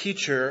great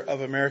teacher of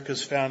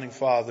America's founding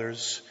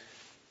fathers,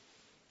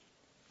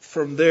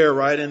 from there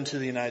right into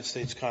the United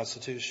States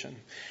Constitution.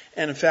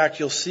 And in fact,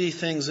 you'll see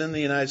things in the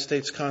United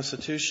States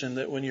Constitution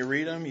that when you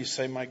read them, you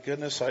say, my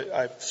goodness,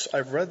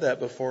 I've read that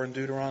before in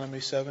Deuteronomy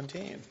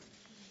 17.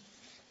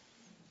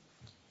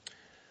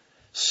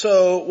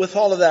 So with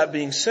all of that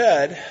being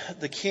said,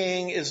 the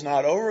king is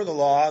not over the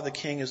law, the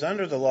king is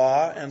under the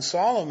law, and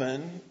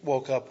Solomon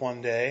woke up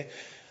one day,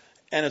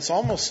 and it's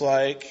almost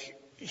like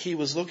he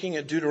was looking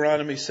at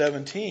Deuteronomy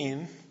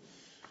 17,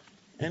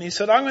 and he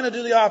said, I'm going to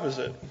do the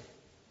opposite.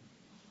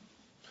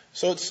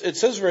 So it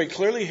says very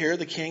clearly here,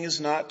 the king is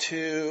not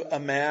to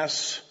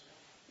amass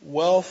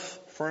wealth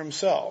for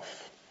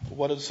himself.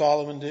 What did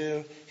Solomon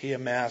do? He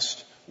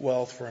amassed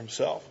wealth for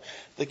himself.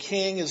 The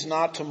king is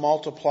not to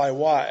multiply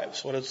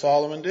wives. What did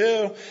Solomon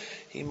do?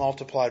 He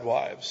multiplied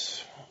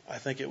wives. I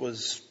think it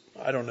was,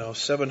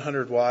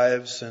 700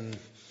 wives and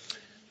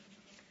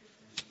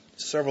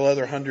several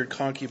other hundred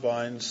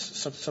concubines,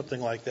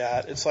 something like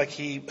that. It's like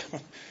he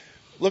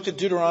looked at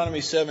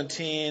Deuteronomy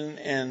 17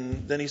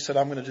 and then he said,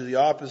 I'm going to do the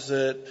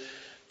opposite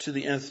to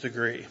the nth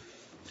degree.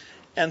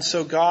 And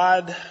so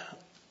God,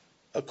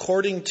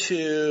 according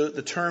to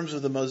the terms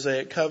of the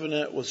Mosaic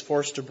covenant, was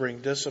forced to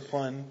bring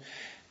discipline.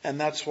 And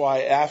that's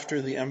why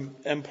after the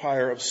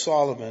empire of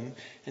Solomon,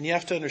 and you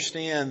have to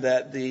understand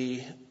that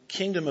the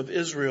kingdom of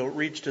Israel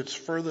reached its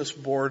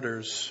furthest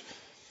borders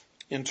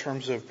in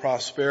terms of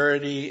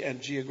prosperity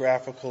and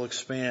geographical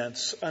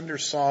expanse under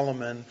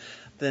Solomon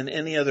than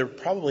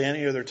probably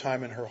any other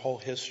time in her whole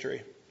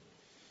history.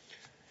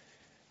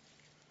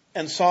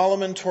 And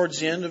Solomon, towards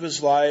the end of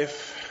his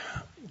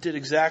life, did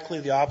exactly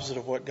the opposite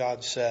of what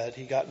God said.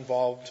 He got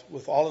involved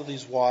with all of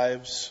these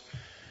wives.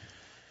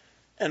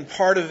 And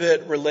part of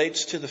it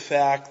relates to the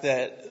fact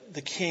that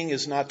the king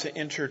is not to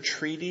enter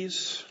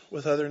treaties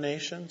with other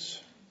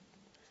nations.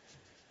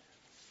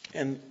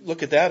 And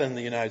look at that in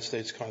the United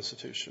States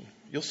Constitution.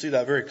 You'll see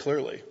that very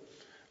clearly.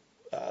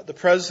 The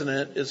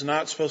president is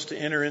not supposed to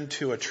enter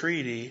into a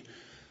treaty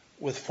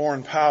with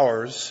foreign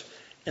powers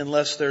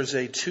unless there's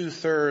a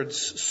 2/3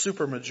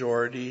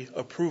 supermajority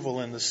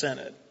approval in the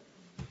Senate.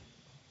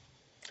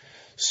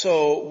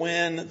 So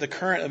when the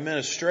current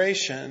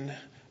administration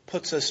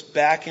puts us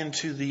back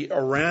into the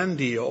Iran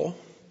deal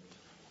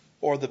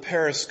or the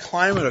Paris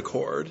Climate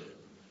Accord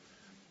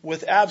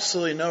with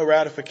absolutely no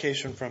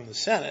ratification from the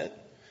Senate,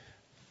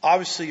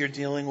 obviously you're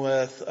dealing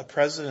with a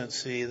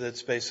presidency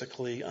that's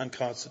basically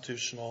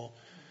unconstitutional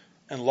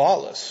and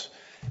lawless.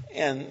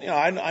 And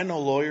I know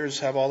lawyers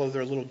have all of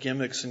their little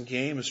gimmicks and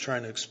games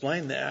trying to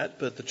explain that,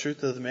 but the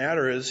truth of the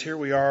matter is here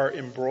we are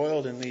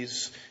embroiled in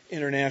these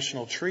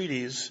international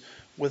treaties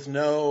with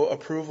no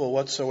approval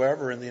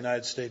whatsoever in the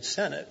United States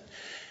Senate.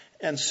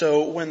 And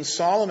so when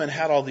Solomon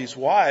had all these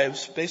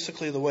wives,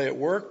 basically the way it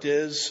worked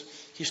is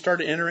he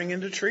started entering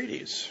into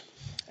treaties.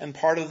 And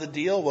part of the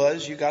deal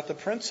was you got the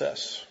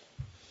princess.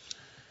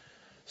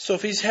 So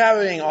if he's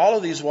having all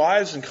of these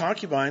wives and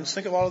concubines,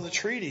 think of all of the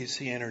treaties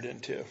he entered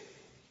into.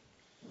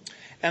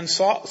 And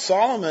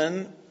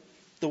Solomon,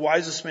 the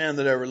wisest man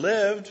that ever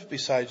lived,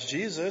 besides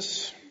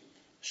Jesus,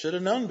 should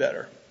have known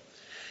better.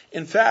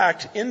 In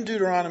fact, in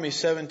Deuteronomy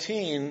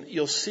 17,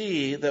 you'll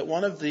see that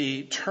one of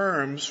the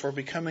terms for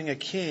becoming a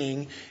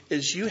king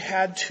is you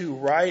had to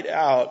write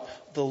out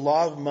the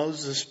law of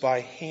Moses by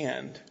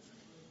hand.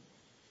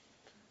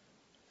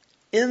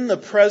 In the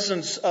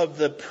presence of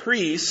the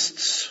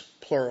priests,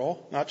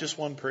 plural, not just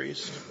one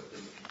priest,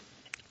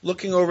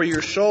 looking over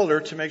your shoulder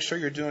to make sure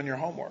you're doing your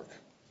homework.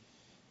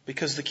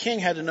 Because the king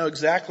had to know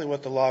exactly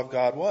what the law of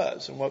God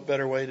was. And what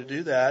better way to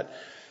do that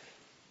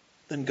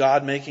than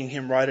God making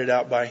him write it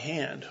out by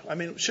hand? I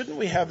mean, shouldn't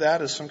we have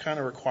that as some kind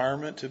of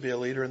requirement to be a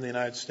leader in the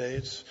United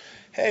States?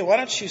 Hey, why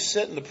don't you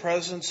sit in the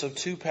presence of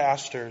 2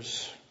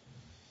 pastors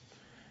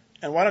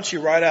and why don't you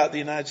write out the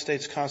United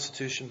States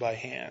Constitution by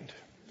hand?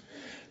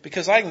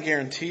 Because I can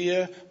guarantee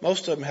you,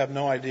 most of them have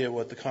no idea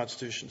what the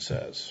Constitution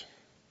says.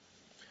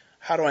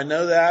 How do I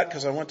know that?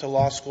 Because I went to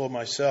law school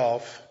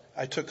myself.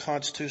 I took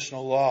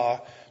constitutional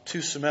law,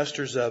 2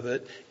 semesters of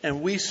it,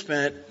 and we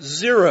spent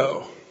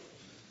zero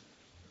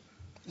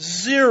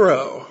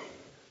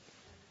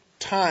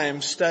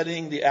time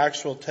studying the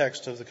actual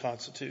text of the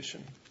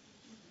Constitution.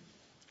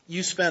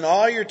 You spend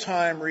all your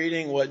time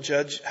reading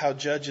how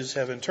judges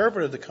have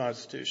interpreted the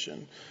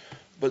Constitution,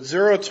 but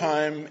 0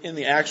 time in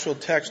the actual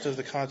text of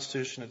the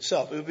Constitution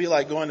itself. It would be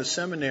like going to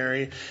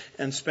seminary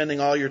and spending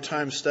all your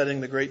time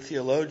studying the great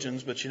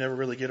theologians, but you never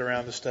really get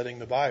around to studying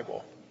the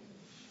Bible.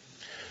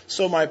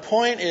 So my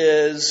point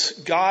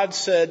is, God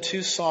said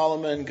to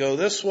Solomon, go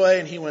this way,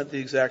 and he went the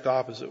exact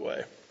opposite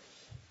way.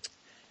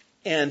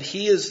 And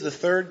he is the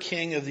 3rd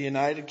king of the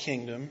United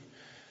Kingdom.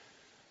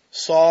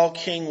 Saul,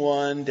 king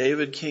 1,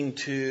 David, king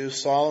 2,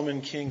 Solomon,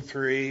 king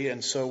 3.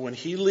 And so when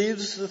he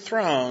leaves the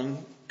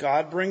throne,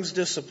 God brings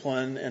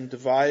discipline and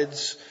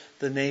divides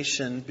the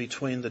nation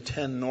between the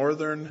 10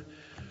 northern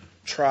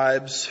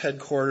tribes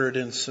headquartered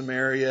in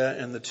Samaria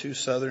and the 2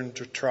 southern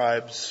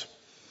tribes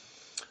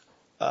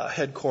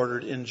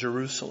headquartered in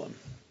Jerusalem.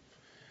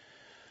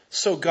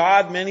 So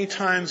God many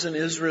times in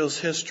Israel's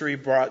history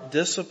brought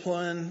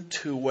discipline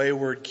to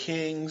wayward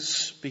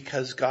kings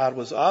because God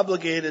was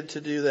obligated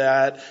to do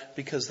that,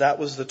 because that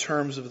was the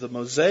terms of the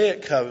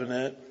Mosaic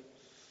covenant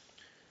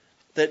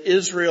that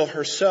Israel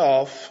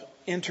herself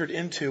entered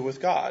into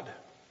with God.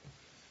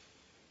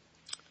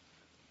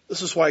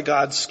 This is why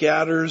God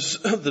scatters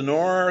the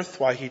north,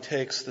 why he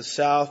takes the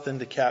south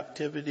into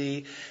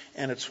captivity,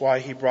 and it's why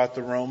he brought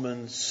the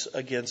Romans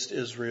against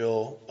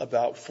Israel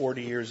about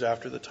 40 years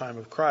after the time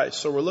of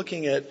Christ. So we're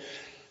looking at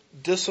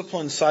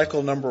discipline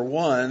cycle number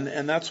 1,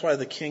 and that's why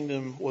the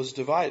kingdom was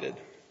divided.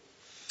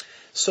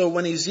 So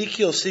when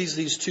Ezekiel sees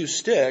these 2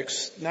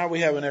 sticks, now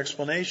we have an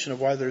explanation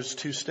of why there's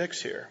 2 sticks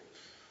here.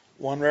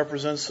 One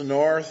represents the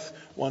north,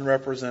 one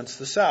represents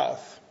the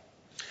south.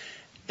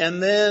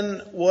 And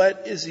then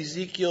what is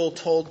Ezekiel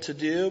told to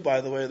do?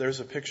 By the way, there's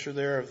a picture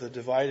there of the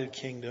divided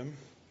kingdom.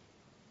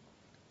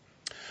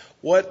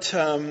 What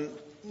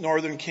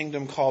northern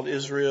kingdom called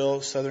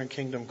Israel, southern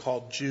kingdom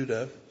called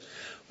Judah.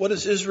 What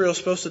is Israel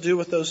supposed to do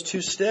with those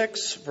 2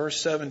 sticks? Verse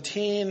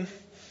 17.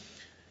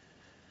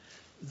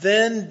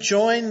 Then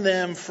join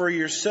them for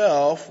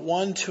yourself,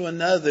 one to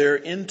another,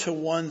 into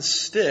one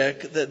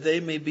stick, that they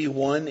may be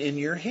one in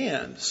your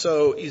hand.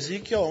 So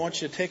Ezekiel, I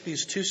want you to take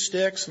these 2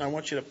 sticks and I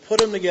want you to put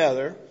them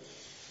together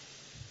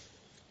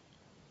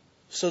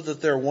so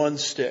that they're one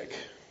stick.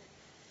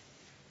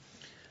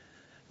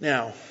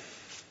 Now,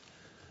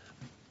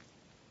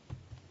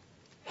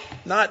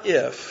 not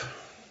if,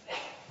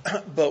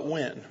 but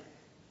when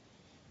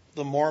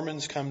the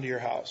Mormons come to your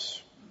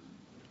house.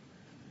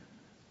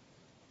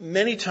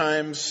 Many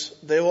times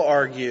they will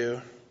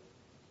argue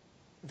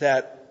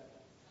that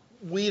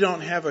we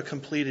don't have a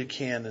completed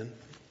canon.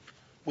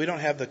 We don't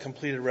have the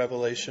completed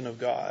revelation of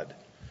God.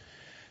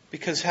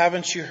 Because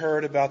haven't you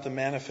heard about the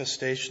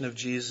manifestation of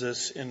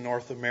Jesus in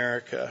North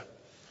America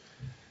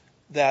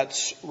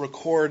that's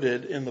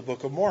recorded in the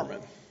Book of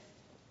Mormon?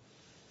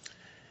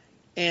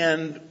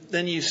 And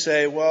then you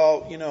say,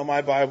 well,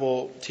 my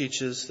Bible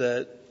teaches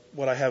that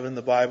what I have in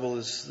the Bible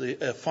is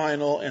a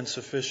final and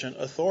sufficient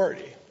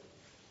authority.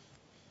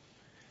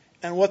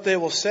 And what they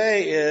will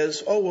say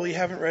is, oh, well, you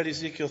haven't read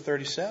Ezekiel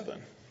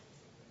 37.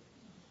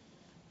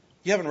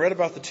 You haven't read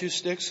about the 2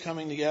 sticks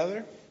coming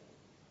together?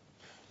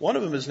 One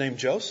of them is named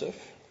Joseph.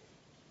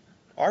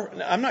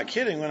 I'm not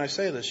kidding when I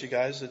say this, you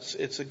guys.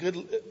 It's a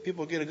good,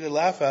 people get a good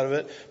laugh out of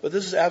it, but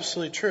this is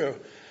absolutely true.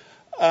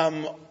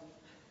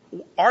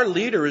 Our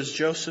leader is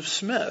Joseph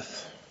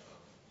Smith.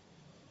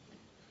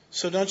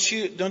 So don't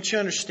you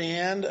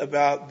understand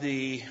about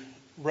the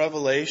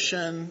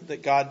revelation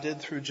that God did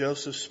through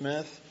Joseph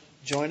Smith?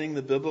 Joining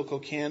the biblical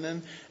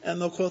canon,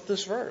 and they'll quote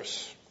this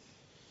verse.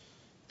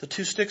 The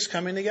 2 sticks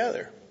coming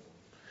together.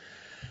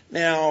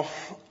 Now,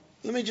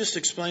 let me just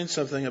explain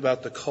something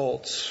about the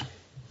cults.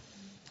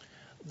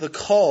 The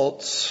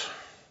cults,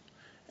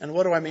 and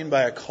what do I mean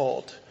by a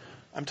cult?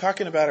 I'm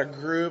talking about a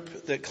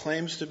group that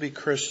claims to be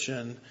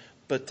Christian,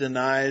 but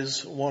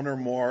denies one or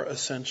more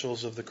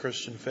essentials of the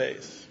Christian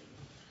faith.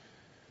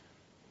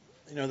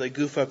 They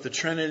goof up the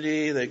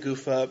Trinity, they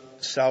goof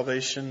up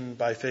salvation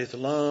by faith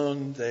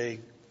alone, they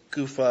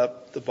goof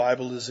up the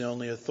Bible is the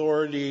only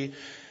authority.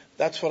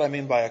 That's what I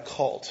mean by a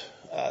cult.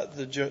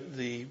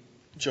 The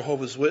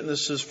Jehovah's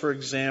Witnesses, for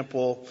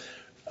example,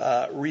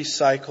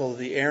 recycle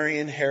the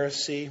Arian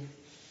heresy,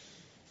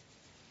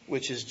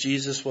 which is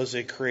Jesus was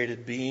a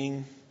created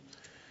being.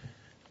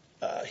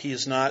 He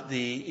is not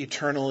the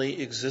eternally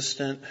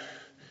existent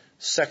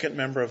second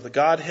member of the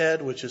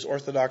Godhead, which is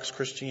Orthodox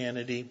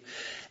Christianity.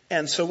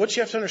 And so what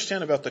you have to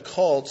understand about the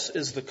cults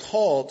is the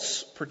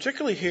cults,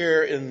 particularly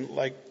here in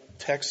like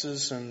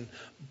Texas and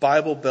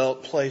Bible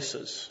Belt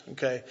places,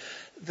 okay,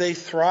 they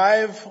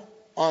thrive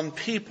on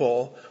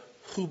people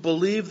who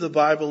believe the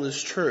Bible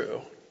is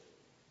true.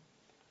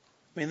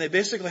 I mean, they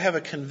basically have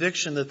a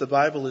conviction that the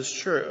Bible is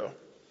true.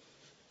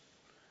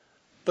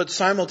 But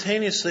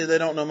simultaneously, they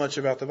don't know much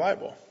about the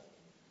Bible.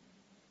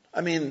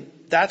 I mean,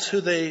 that's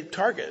who they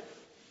target.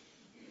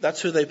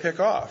 That's who they pick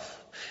off.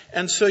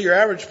 And so your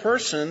average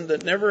person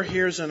that never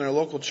hears in their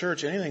local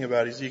church anything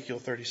about Ezekiel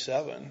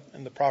 37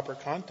 and the proper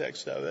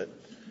context of it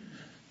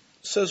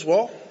says,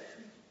 well,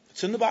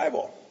 it's in the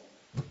Bible.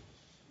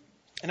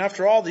 And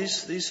after all,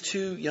 these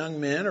two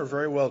young men are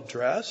very well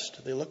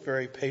dressed. They look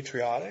very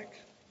patriotic.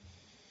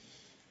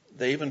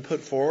 They even put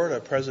forward a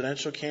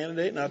presidential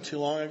candidate not too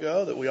long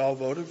ago that we all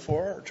voted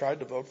for, or tried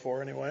to vote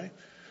for anyway.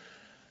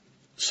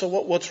 So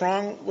what's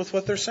wrong with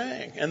what they're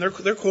saying? And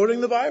they're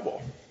quoting the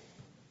Bible.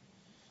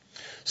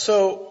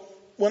 So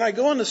when I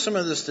go into some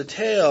of this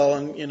detail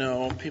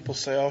and, people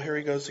say, oh, here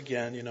he goes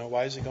again,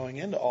 why is he going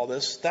into all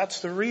this?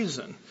 That's the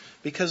reason.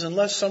 Because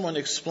unless someone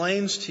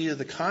explains to you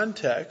the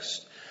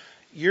context,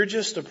 you're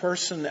just a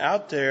person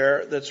out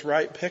there that's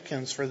ripe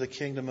pickings for the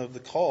kingdom of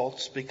the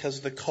cults, because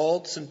the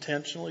cults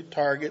intentionally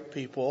target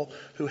people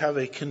who have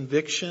a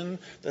conviction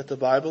that the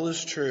Bible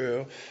is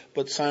true,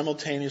 but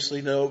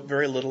simultaneously know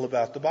very little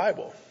about the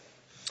Bible.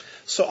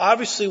 So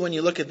obviously when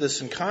you look at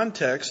this in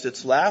context,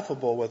 it's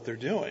laughable what they're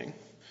doing,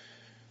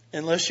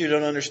 unless you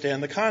don't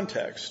understand the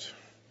context.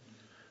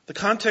 The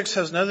context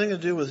has nothing to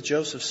do with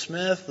Joseph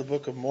Smith, the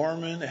Book of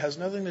Mormon. It has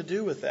nothing to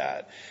do with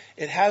that.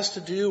 It has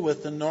to do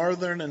with the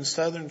northern and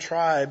southern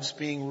tribes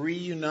being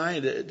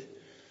reunited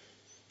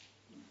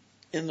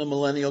in the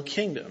millennial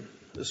kingdom.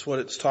 This is what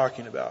it's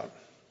talking about.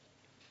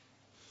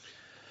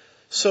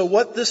 So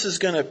what this is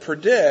going to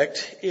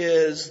predict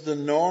is the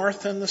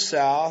north and the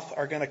south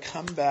are going to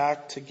come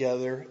back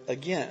together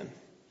again.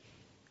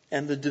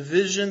 And the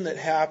division that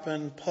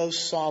happened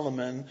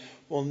post-Solomon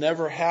will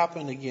never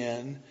happen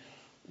again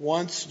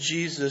once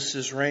Jesus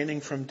is reigning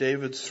from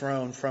David's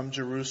throne from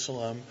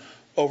Jerusalem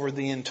over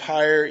the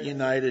entire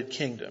United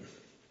Kingdom.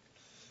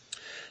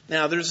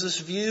 Now, there's this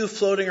view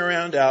floating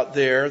around out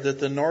there that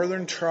the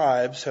northern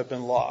tribes have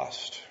been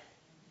lost.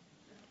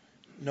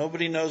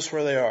 Nobody knows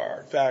where they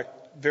are. In fact,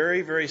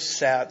 very, very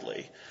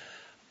sadly,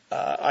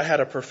 I had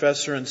a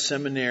professor in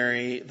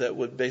seminary that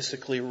would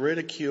basically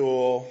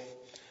ridicule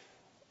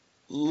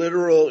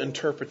literal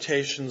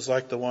interpretations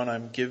like the one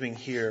I'm giving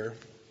here,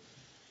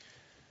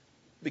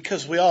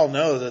 because we all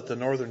know that the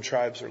northern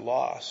tribes are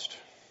lost.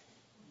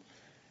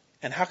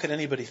 And how could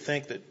anybody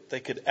think that they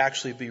could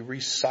actually be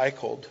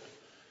recycled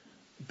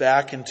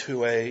back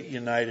into a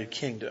united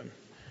kingdom?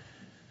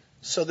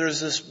 So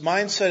there's this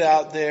mindset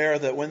out there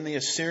that when the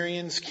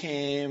Assyrians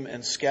came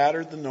and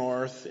scattered the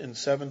north in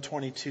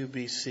 722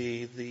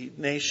 BC, the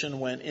nation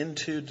went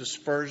into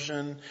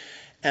dispersion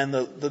and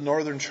the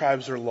northern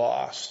tribes are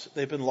lost.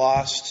 They've been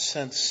lost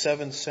since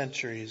 7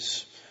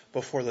 centuries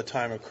before the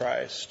time of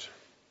Christ.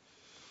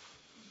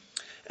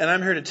 And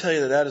I'm here to tell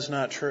you that that is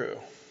not true.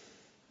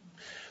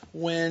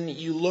 When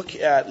you look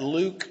at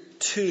Luke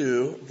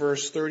 2,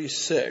 verse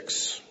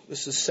 36,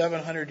 this is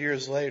 700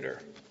 years later.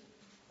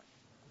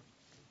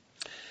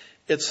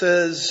 It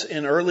says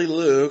in early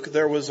Luke,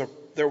 there was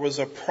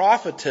a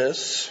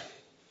prophetess,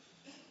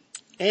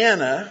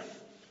 Anna,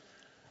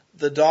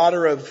 the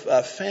daughter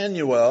of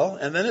Phanuel,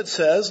 and then it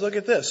says, look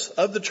at this,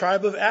 of the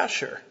tribe of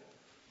Asher.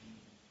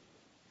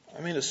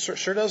 I mean, it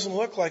sure doesn't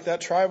look like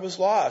that tribe was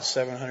lost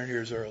 700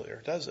 years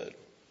earlier, does it?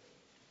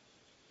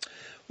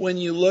 When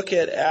you look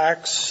at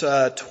Acts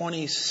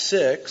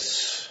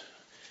 26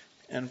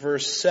 and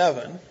verse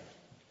 7,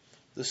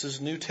 this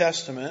is New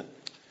Testament.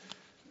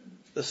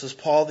 This is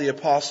Paul the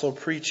Apostle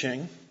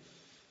preaching.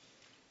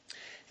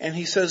 And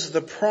he says,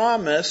 the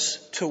promise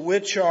to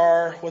which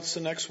are, what's the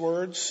next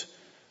words?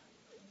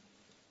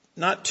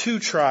 Not 2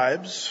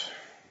 tribes,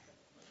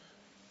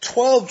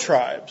 12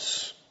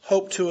 tribes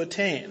hope to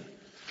attain.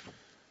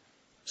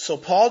 So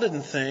Paul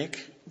didn't think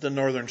the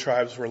northern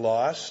tribes were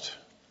lost.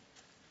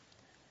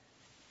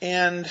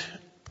 And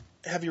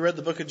have you read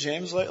the book of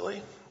James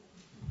lately?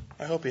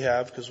 I hope you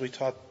have, because we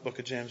taught the book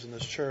of James in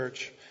this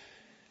church.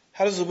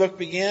 How does the book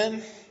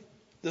begin?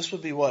 This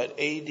would be what?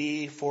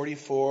 AD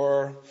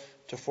 44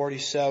 to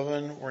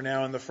 47. We're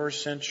now in the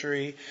 1st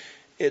century.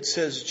 It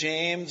says,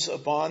 James, a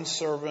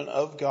bondservant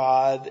of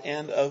God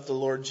and of the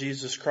Lord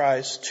Jesus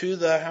Christ, to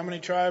the, how many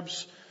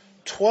tribes?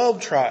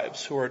 12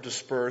 tribes who are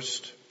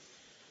dispersed.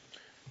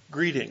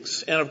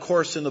 Greetings. And of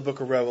course, in the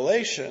book of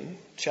Revelation,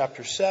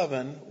 chapter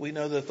 7, we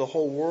know that the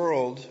whole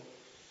world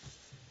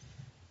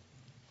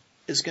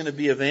is going to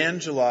be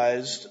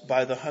evangelized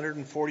by the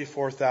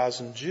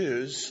 144,000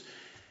 Jews.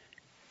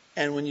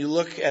 And when you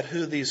look at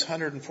who these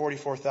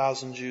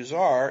 144,000 Jews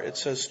are, it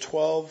says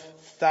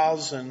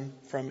 12,000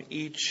 from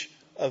each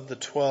of the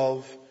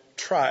 12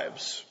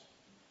 tribes.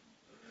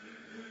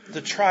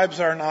 The tribes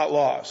are not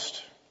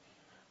lost.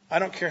 I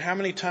don't care how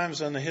many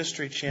times on the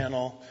History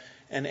Channel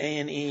and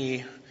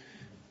A&E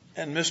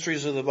and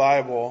Mysteries of the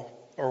Bible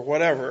or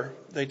whatever,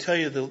 they tell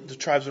you the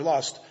tribes are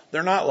lost.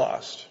 They're not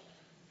lost.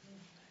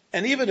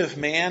 And even if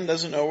man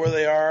doesn't know where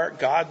they are,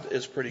 God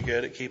is pretty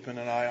good at keeping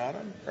an eye on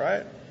them,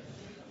 right?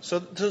 So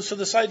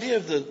this idea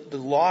of the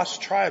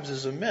lost tribes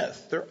is a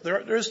myth.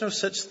 There is no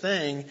such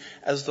thing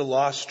as the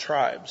lost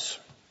tribes.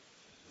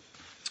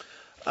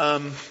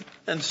 And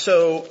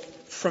so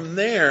from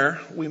there,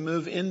 we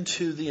move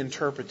into the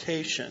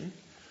interpretation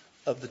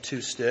of the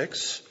two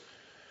sticks,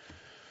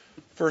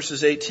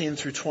 verses 18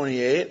 through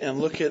 28, and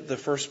look at the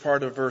first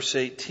part of verse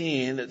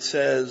 18. It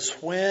says,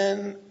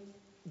 when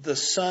the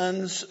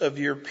sons of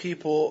your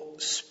people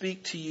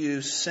speak to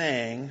you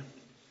saying,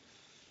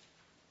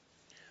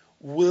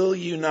 will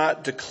you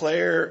not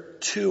declare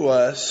to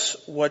us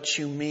what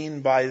you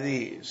mean by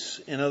these?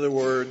 In other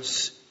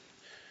words,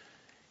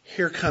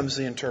 here comes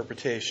the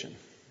interpretation.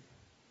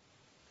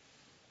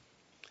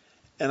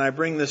 And I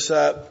bring this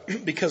up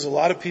because a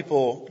lot of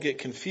people get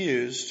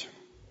confused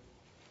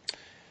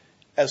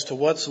as to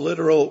what's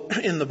literal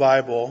in the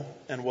Bible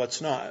and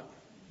what's not.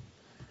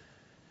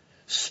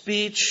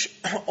 Speech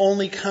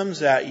only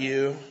comes at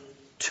you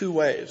two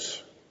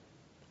ways.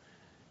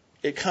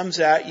 It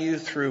comes at you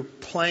through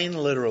plain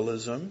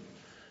literalism,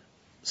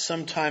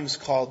 sometimes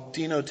called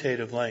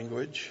denotative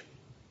language,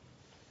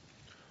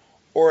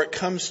 or it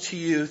comes to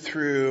you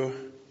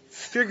through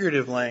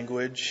figurative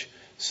language,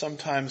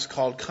 sometimes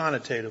called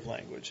connotative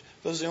language.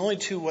 Those are the only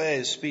two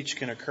ways speech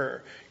can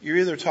occur. You're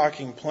either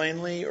talking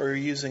plainly or you're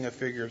using a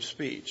figure of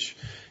speech.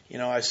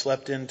 I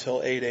slept in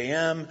till 8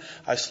 a.m.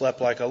 I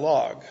slept like a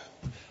log.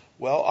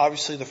 Well,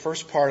 obviously the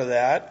first part of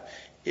that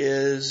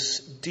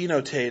is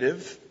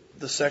denotative.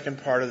 The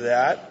second part of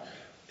that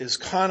is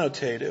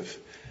connotative.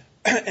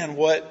 And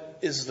what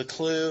is the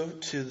clue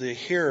to the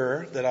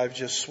hearer that I've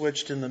just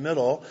switched in the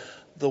middle?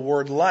 The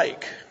word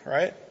like,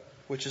 right?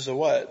 Which is a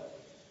what?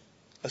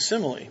 A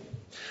simile.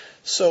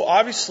 So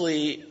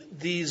obviously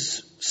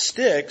these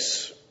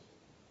sticks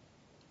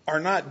are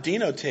not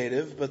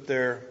denotative, but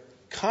they're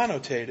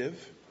connotative.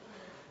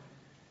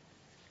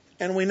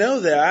 And we know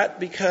that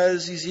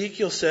because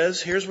Ezekiel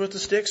says, here's what the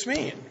sticks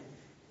mean.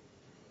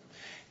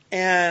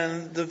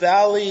 And the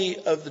valley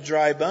of the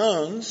dry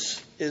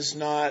bones is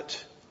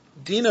not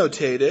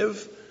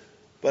denotative,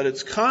 but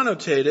it's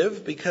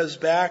connotative, because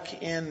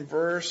back in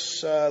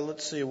verse,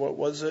 what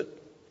was it?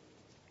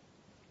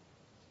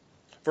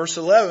 Verse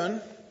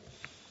 11,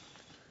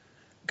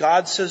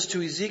 God says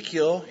to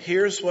Ezekiel,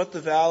 here's what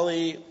the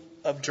valley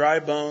of dry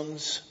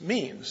bones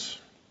means.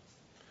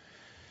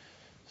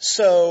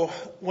 So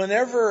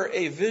whenever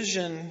a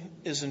vision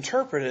is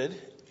interpreted,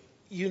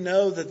 you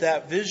know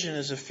that vision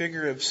is a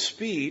figure of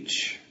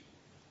speech,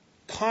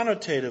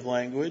 connotative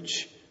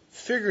language,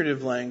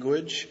 figurative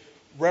language,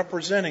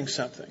 representing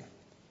something.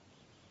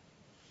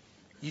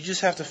 You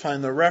just have to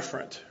find the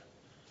referent.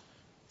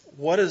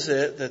 What is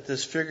it that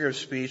this figure of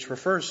speech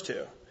refers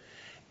to?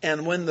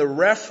 And when the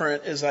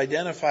referent is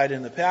identified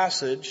in the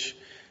passage,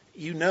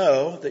 you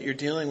know that you're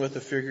dealing with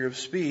a figure of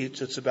speech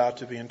that's about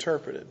to be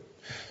interpreted.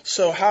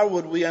 So how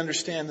would we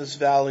understand this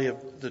valley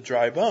of the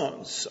dry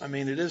bones? I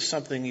mean, it is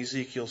something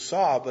Ezekiel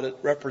saw, but it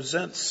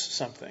represents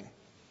something.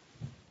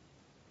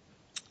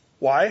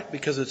 Why?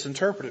 Because it's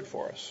interpreted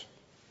for us.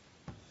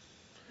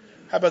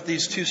 How about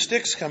these two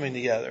sticks coming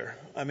together?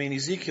 I mean,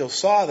 Ezekiel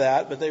saw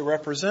that, but they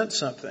represent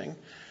something.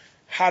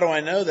 How do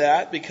I know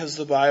that? Because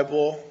the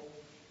Bible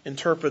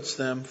interprets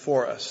them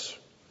for us.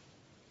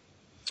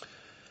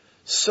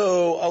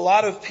 So a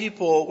lot of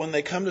people, when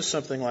they come to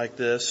something like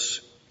this,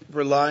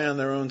 rely on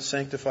their own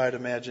sanctified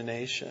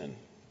imagination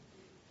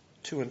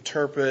to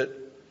interpret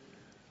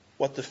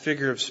what the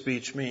figure of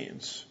speech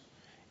means.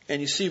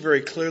 And you see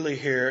very clearly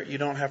here, you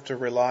don't have to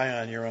rely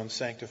on your own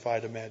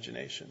sanctified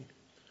imagination.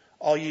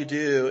 All you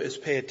do is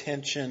pay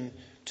attention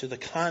to the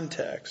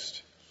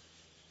context.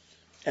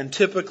 And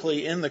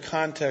typically in the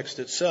context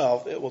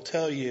itself, it will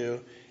tell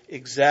you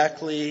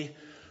exactly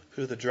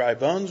who the dry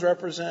bones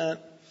represent.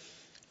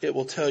 It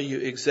will tell you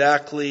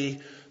exactly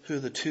who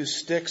the two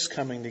sticks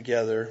coming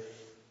together,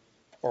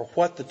 or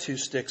what the two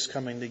sticks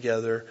coming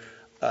together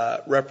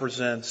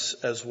represents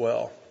as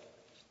well.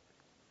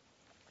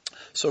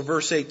 So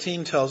verse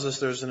 18 tells us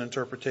there's an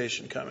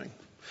interpretation coming.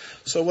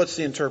 So what's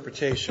the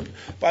interpretation?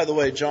 By the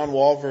way, John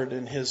Walvoord,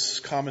 in his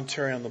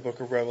commentary on the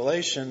book of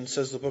Revelation,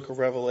 says the book of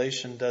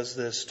Revelation does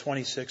this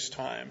 26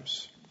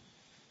 times.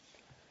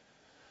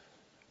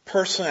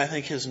 Personally, I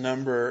think his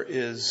number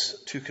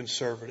is too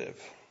conservative.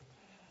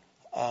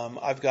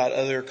 I've got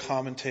other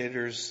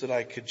commentators that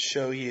I could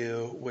show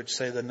you which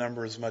say the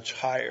number is much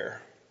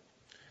higher.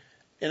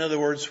 In other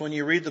words, when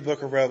you read the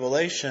book of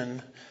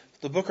Revelation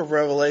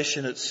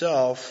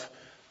itself,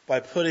 by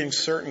putting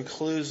certain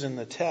clues in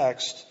the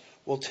text,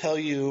 will tell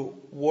you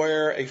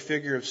where a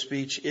figure of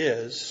speech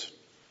is,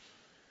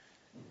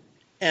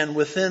 and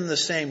within the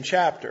same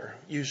chapter,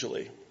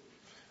 usually,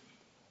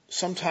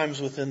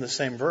 sometimes within the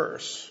same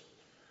verse,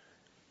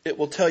 it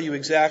will tell you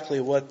exactly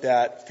what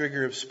that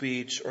figure of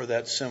speech or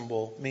that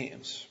symbol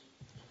means.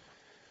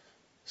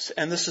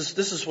 And this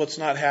is what's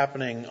not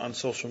happening on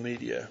social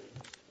media.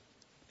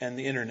 and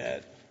the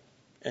internet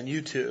and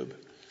YouTube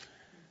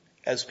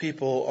as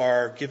people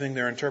are giving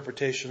their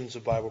interpretations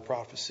of Bible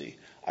prophecy.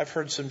 I've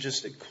heard some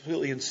just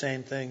completely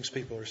insane things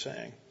people are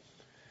saying.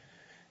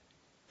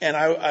 And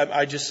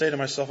I just say to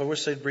myself, I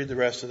wish they'd read the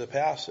rest of the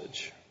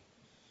passage.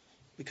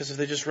 Because if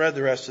they just read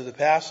the rest of the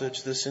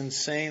passage, this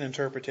insane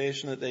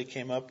interpretation that they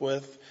came up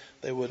with,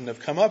 they wouldn't have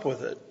come up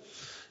with it.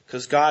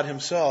 Because God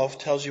himself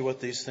tells you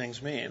what these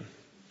things mean.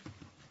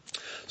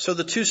 So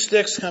the two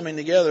sticks coming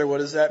together, what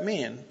does that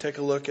mean? Take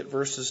a look at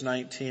verses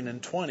 19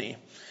 and 20.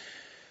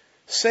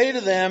 Say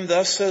to them,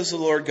 thus says the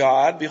Lord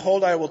God,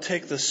 behold, I will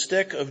take the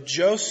stick of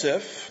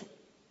Joseph,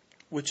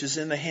 which is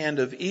in the hand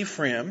of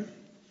Ephraim,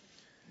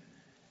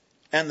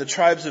 and the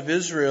tribes of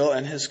Israel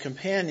and his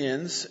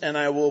companions, and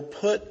I will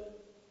put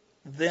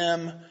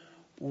them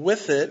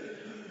with it,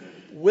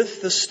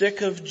 with the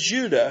stick of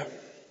Judah,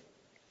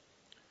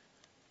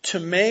 to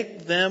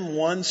make them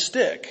one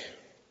stick.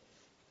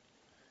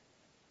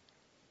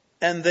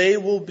 And they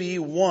will be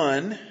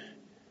one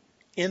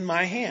in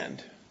my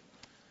hand.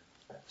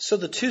 So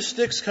the two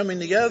sticks coming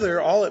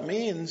together, all it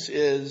means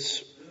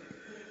is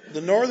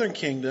the northern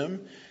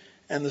kingdom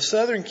and the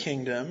southern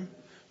kingdom,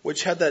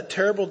 which had that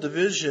terrible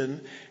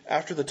division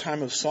after the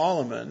time of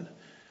Solomon,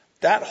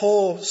 that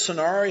whole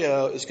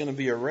scenario is going to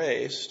be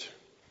erased.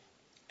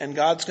 And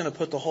God's going to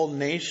put the whole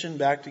nation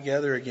back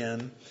together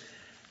again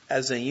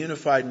as a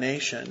unified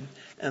nation.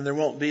 And there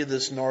won't be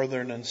this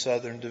northern and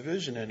southern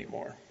division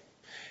anymore.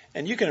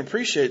 And you can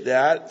appreciate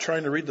that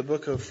trying to read the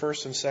book of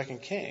 1st and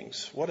 2nd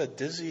Kings. What a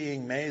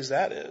dizzying maze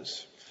that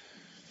is.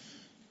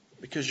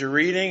 Because you're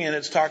reading and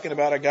it's talking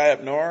about a guy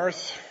up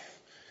north.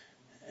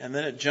 And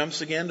then it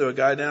jumps again to a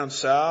guy down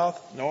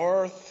south,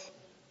 north,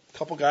 a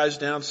couple guys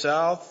down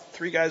south,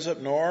 3 guys up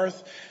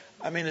north.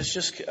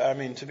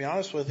 To be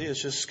honest with you,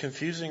 it's just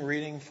confusing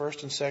reading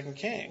 1st and 2nd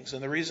Kings.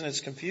 And the reason it's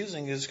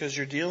confusing is because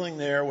you're dealing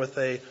there with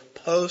a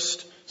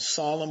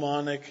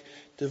post-Solomonic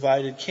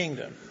divided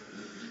kingdom.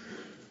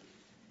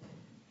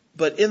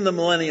 But in the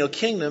millennial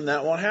kingdom,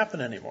 that won't happen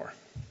anymore.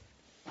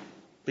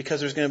 Because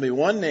there's going to be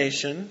one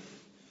nation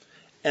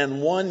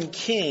and one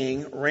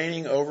king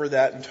reigning over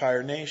that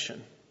entire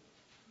nation.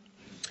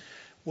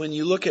 When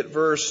you look at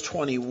verse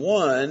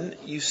 21,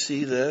 you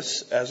see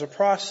this as a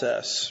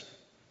process.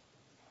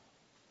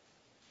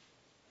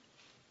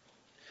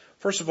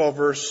 First of all,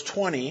 verse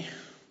 20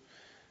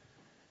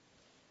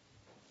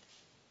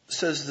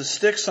 says, the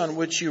sticks on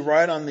which you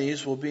write on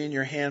these will be in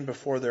your hand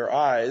before their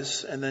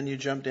eyes. And then you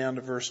jump down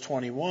to verse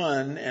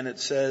 21 and it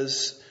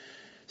says,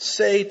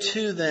 say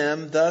to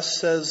them, thus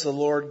says the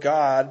Lord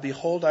God,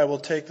 behold, I will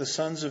take the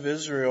sons of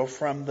Israel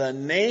from the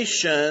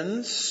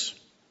nations,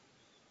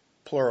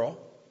 plural,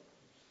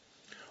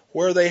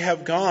 where they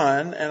have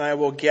gone, and I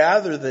will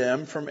gather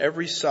them from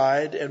every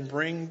side and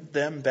bring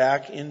them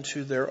back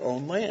into their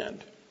own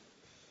land.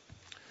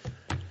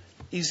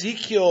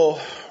 Ezekiel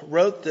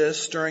wrote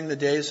this during the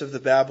days of the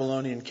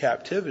Babylonian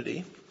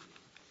captivity.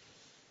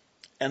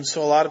 And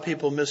so a lot of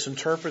people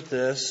misinterpret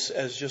this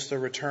as just a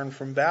return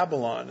from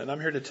Babylon. And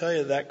I'm here to tell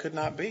you that could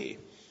not be.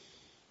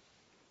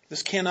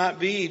 This cannot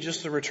be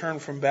just a return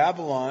from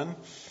Babylon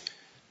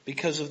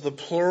because of the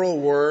plural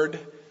word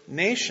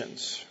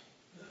nations.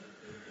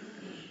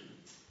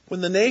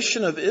 When the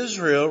nation of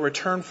Israel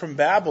returned from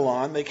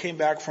Babylon, they came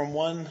back from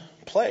one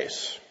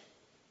place.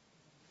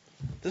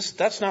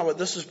 That's not what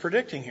this is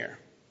predicting here.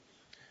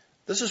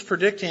 This is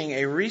predicting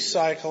a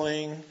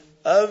recycling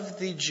of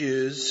the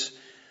Jews,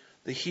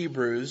 the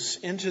Hebrews,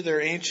 into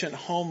their ancient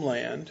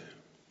homeland,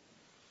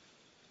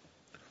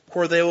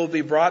 where they will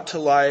be brought to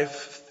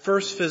life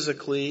first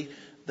physically,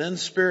 then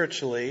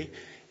spiritually,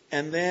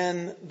 and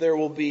then there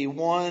will be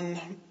one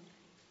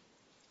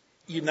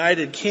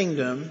united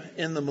kingdom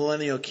in the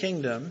millennial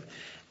kingdom.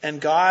 And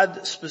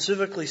God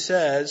specifically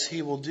says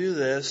he will do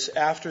this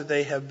after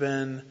they have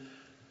been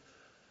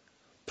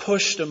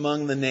pushed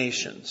among the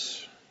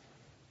nations.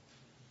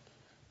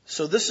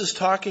 So this is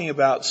talking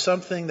about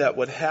something that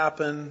would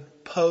happen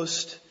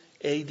post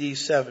AD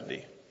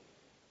 70.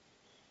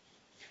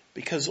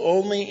 Because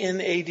only in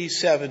AD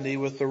 70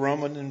 with the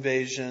Roman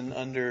invasion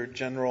under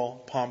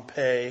General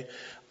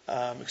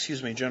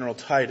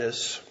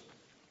Titus,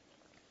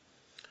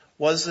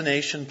 was the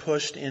nation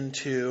pushed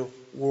into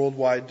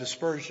worldwide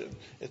dispersion.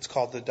 It's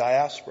called the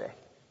diaspora.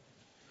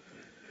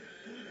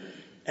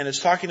 And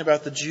it's talking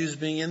about the Jews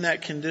being in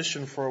that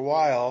condition for a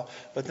while,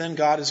 but then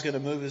God is going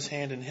to move his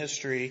hand in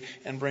history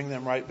and bring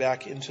them right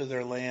back into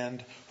their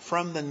land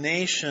from the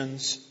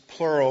nations,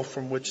 plural,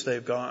 from which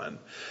they've gone.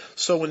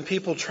 So when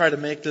people try to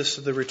make this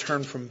the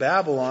return from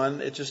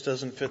Babylon, it just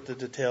doesn't fit the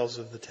details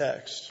of the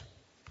text.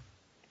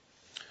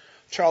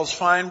 Charles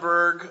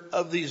Feinberg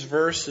of these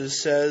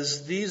verses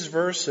says, these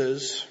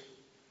verses,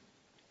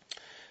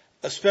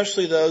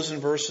 especially those in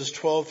verses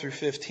 12 through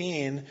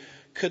 15,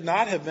 could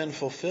not have been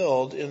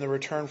fulfilled in the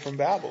return from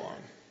Babylon.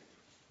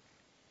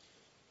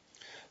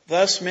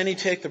 Thus many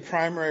take the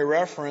primary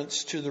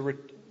reference to the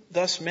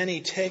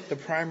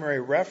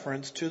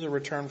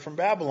return from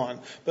Babylon,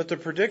 but the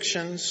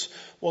predictions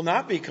will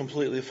not be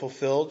completely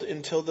fulfilled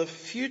until the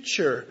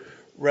future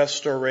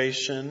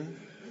restoration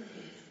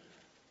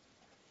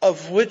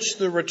of which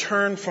the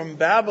return from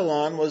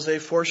Babylon was a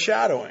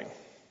foreshadowing.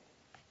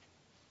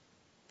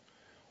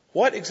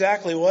 What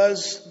exactly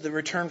was the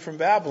return from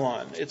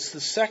Babylon? It's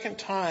the second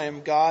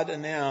time God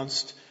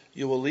announced,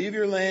 you will leave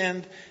your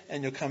land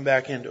and you'll come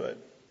back into it.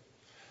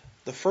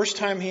 The first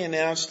time he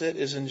announced it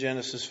is in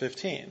Genesis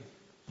 15.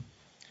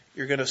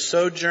 You're going to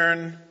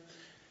sojourn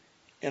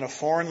in a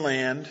foreign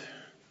land.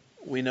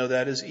 We know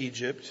that is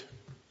Egypt.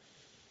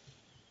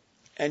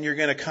 And you're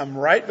going to come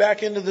right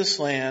back into this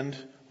land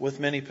with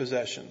many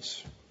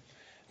possessions.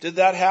 Did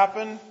that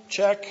happen?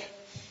 Check.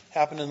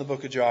 Happened in the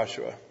book of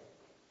Joshua.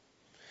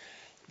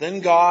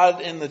 Then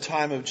God, in the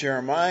time of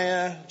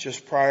Jeremiah,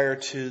 just prior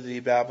to the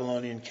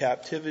Babylonian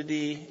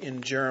captivity,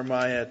 in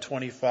Jeremiah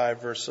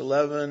 25 verse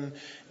 11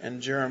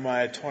 and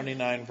Jeremiah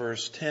 29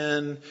 verse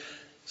 10,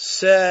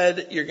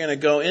 said, you're going to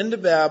go into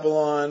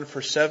Babylon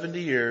for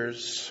 70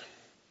 years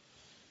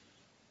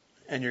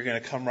and you're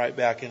going to come right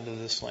back into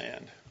this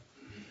land.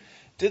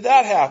 Did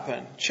that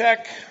happen?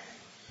 Check.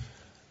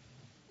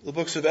 The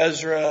books of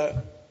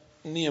Ezra,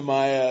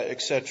 Nehemiah,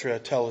 etc.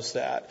 tell us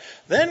that.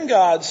 Then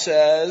God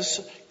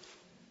says,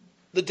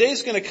 the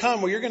day's going to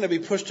come where you're going to be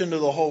pushed into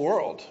the whole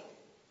world.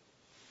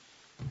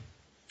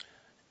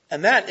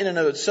 And that in and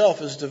of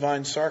itself is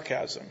divine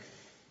sarcasm.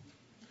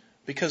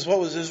 Because what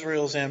was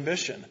Israel's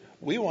ambition?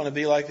 We want to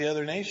be like the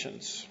other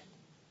nations.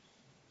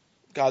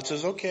 God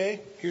says, okay,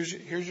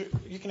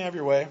 you can have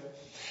your way.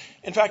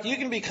 In fact, you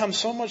can become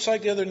so much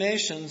like the other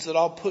nations that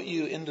I'll put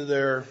you into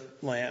their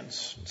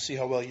lands. See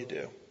how well you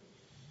do.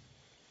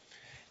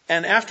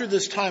 And after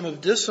this time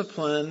of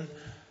discipline,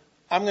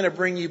 I'm going to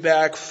bring you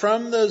back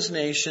from those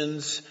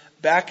nations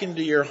back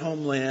into your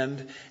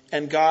homeland.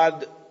 And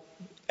God,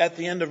 at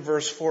the end of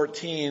verse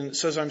 14,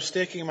 says, I'm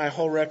staking my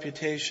whole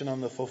reputation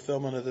on the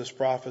fulfillment of this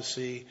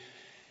prophecy.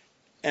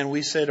 And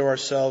we say to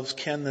ourselves,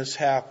 can this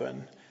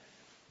happen?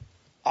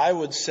 I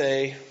would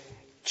say,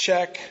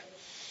 check.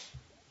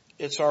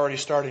 It's already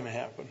starting to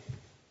happen.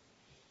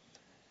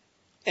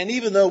 And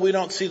even though we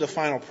don't see the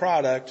final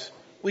product,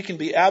 we can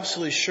be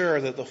absolutely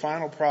sure that the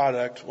final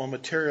product will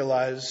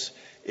materialize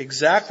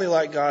exactly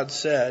like God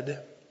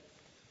said,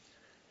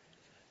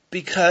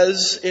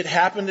 because it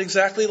happened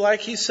exactly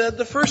like he said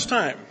the first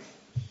time.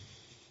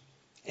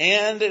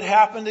 And it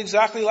happened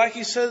exactly like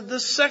he said the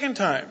second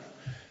time.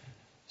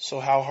 So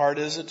how hard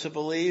is it to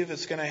believe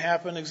it's going to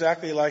happen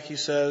exactly like he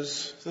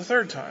says the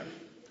third time?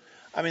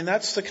 I mean,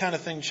 that's the kind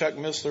of thing Chuck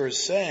Missler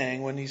is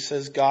saying when he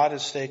says God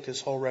has staked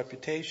his whole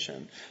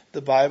reputation.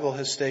 The Bible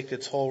has staked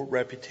its whole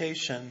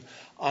reputation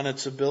on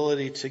its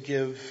ability to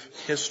give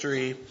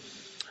history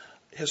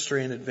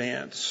in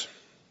advance.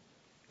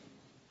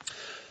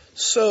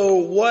 So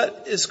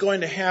what is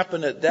going to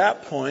happen at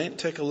that point?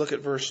 Take a look at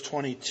verse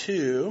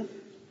 22.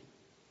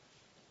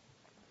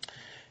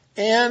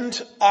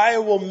 And I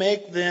will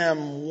make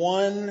them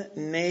one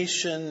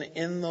nation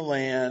in the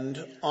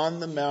land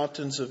on the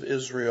mountains of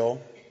Israel.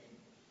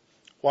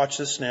 Watch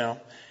this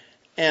now.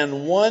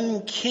 And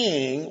one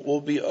king will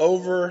be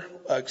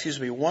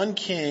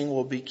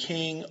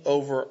king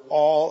over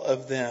all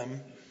of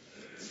them.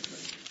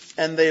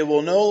 And they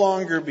will no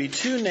longer be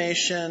two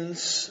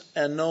nations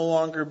and no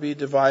longer be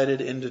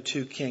divided into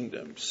two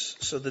kingdoms.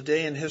 So the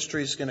day in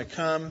history is going to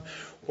come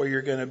where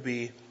you're going to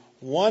be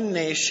one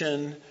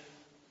nation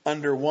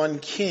under one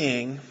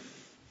king,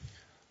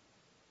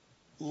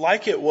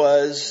 like it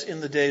was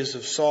in the days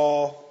of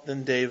Saul,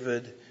 then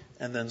David,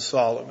 and then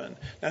Solomon.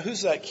 Now,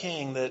 who's that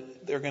king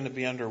that they're going to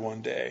be under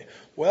one day?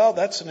 Well,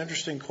 that's an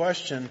interesting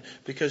question,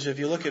 because if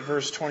you look at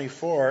verse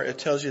 24, it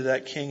tells you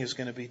that king is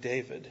going to be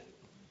David.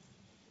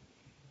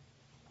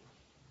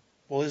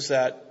 Well, is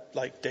that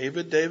like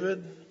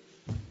David?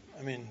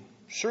 I mean,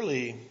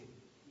 surely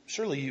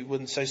you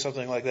wouldn't say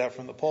something like that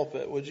from the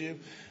pulpit, would you?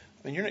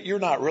 I mean, you're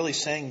not really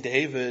saying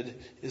David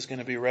is going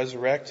to be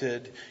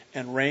resurrected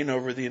and reign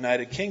over the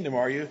United Kingdom,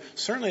 are you?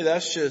 Certainly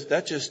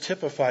that just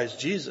typifies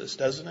Jesus,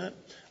 doesn't it?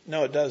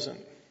 No, it doesn't.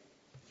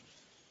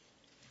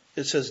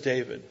 It says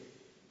David.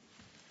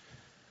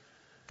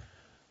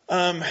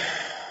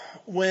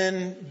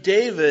 When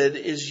David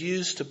is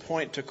used to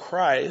point to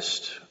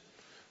Christ,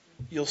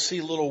 you'll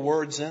see little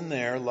words in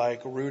there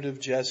like root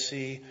of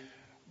Jesse,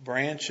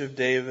 branch of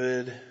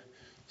David,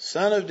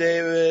 son of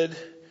David,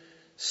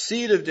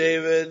 seed of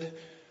David.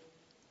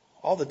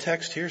 All the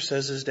text here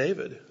says is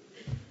David.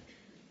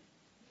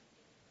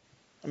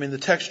 I mean, the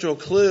textual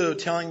clue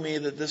telling me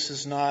that this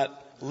is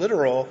not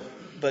literal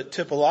but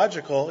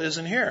typological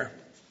isn't here.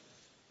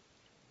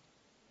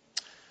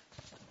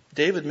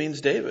 David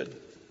means David.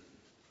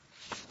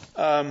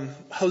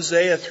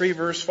 Hosea 3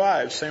 verse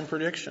 5, same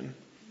prediction.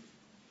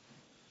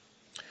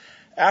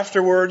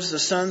 Afterwards, the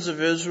sons of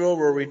Israel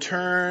will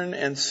return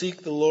and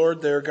seek the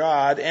Lord their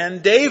God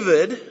and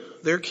David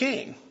their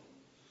king.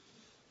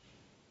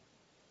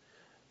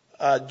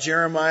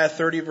 Jeremiah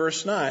 30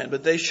 verse 9,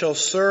 but they shall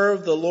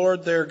serve the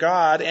Lord their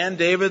God and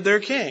David their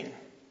king.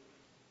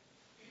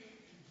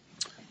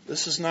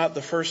 This is not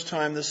the first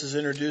time this is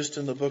introduced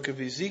in the book of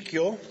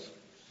Ezekiel.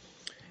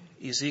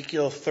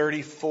 Ezekiel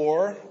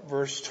 34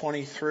 verse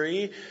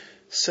 23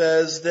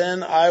 says,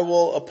 "Then I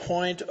will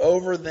appoint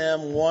over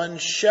them one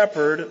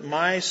shepherd,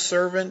 my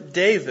servant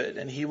David,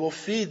 and he will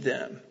feed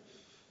them.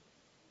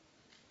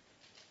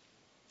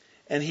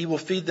 And he will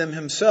feed them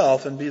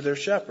himself and be their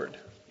shepherd."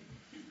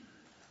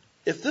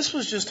 If this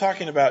was just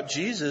talking about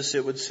Jesus,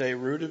 it would say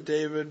root of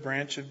David,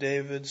 branch of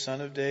David, son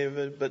of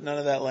David, but none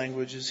of that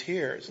language is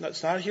here.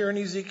 It's not here in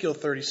Ezekiel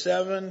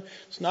 37.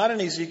 It's not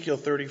in Ezekiel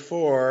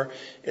 34.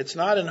 It's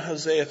not in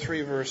Hosea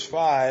 3 verse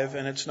 5,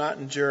 and it's not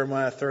in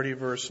Jeremiah 30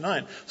 verse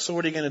 9. So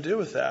what are you going to do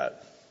with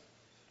that?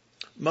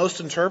 Most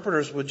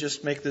interpreters would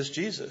just make this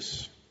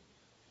Jesus.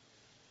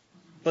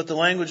 But the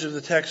language of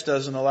the text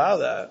doesn't allow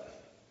that.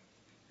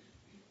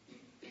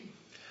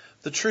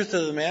 The truth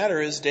of the matter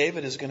is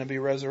David is going to be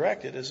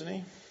resurrected, isn't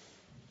he?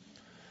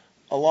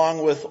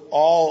 Along with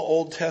all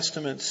Old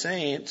Testament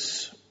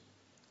saints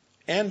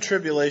and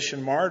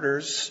tribulation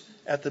martyrs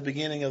at the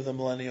beginning of the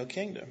millennial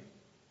kingdom.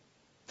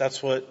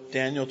 That's what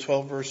Daniel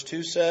 12 verse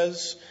 2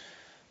 says.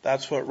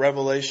 That's what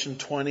Revelation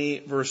 20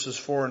 verses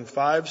 4 and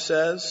 5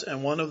 says.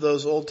 And one of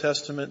those Old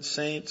Testament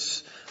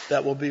saints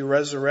that will be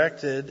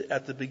resurrected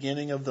at the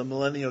beginning of the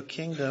millennial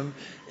kingdom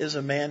is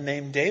a man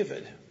named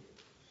David.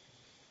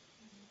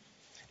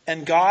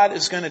 And God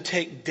is going to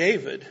take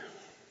David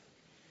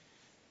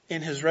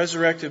in his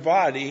resurrected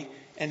body,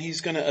 and he's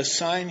going to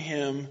assign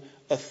him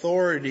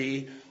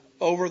authority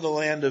over the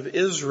land of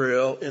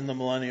Israel in the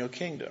millennial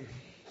kingdom.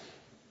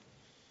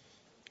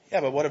 Yeah,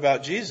 but what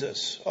about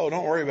Jesus? Oh,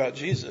 don't worry about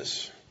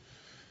Jesus.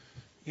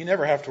 You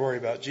never have to worry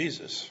about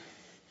Jesus.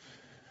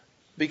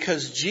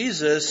 Because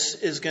Jesus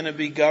is going to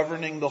be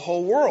governing the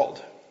whole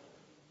world.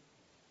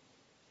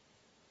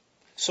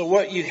 So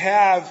what you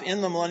have in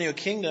the millennial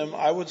kingdom,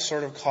 I would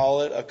sort of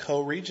call it a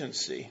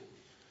co-regency.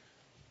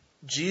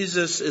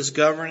 Jesus is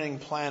governing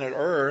planet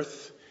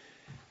Earth,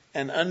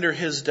 and under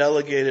his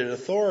delegated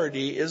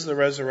authority is the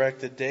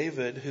resurrected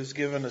David, who's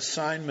given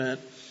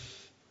assignment,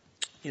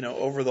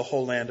 over the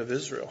whole land of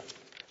Israel.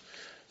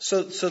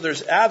 So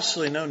there's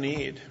absolutely no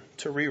need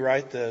to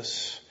rewrite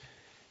this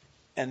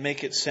and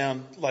make it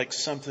sound like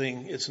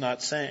something it's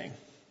not saying.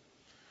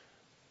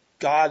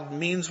 God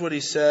means what he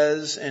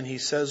says, and he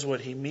says what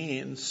he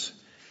means.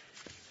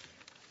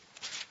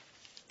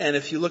 And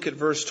if you look at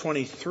verse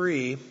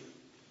 23,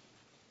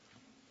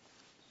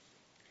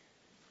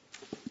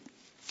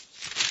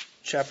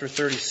 chapter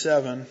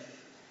 37,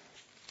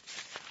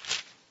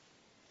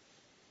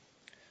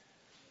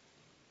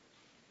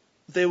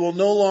 "They will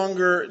no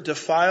longer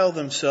defile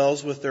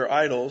themselves with their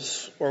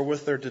idols or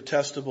with their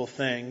detestable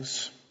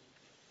things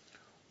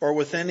or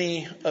with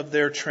any of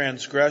their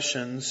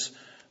transgressions,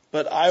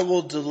 but I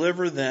will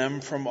deliver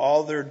them from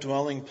all their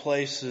dwelling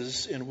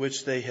places in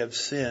which they have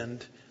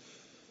sinned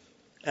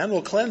and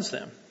will cleanse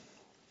them.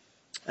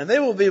 And they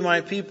will be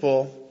my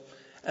people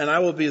and I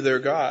will be their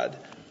God."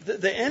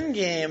 The end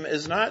game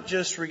is not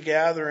just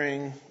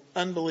regathering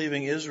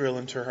unbelieving Israel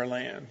into her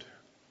land.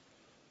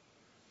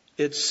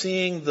 It's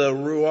seeing the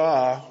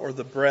ruah, or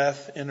the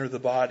breath, enter the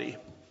body.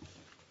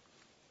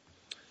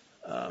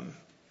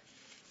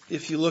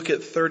 If you look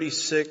at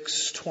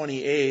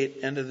 36:28,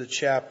 end of the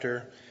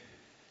chapter,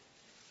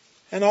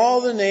 "And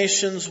all the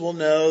nations will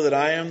know that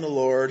I am the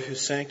Lord who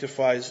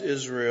sanctifies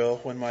Israel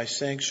when my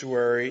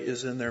sanctuary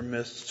is in their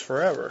midst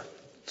forever."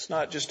 It's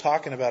not just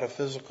talking about a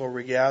physical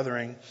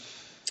regathering.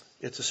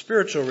 It's a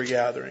spiritual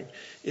regathering.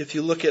 If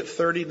you look at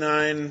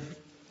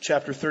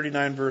chapter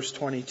 39, verse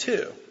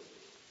 22.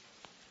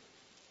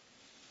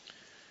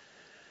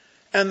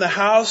 "And the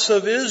house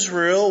of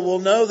Israel will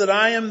know that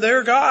I am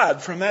their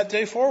God from that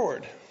day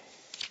forward."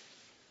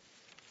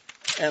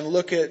 And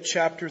look at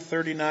chapter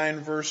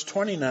 39, verse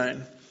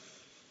 29.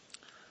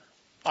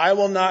 "I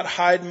will not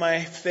hide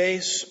my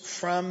face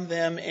from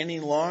them any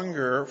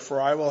longer,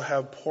 for I will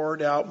have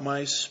poured out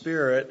my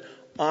spirit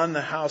on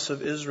the house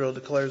of Israel,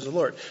 declares the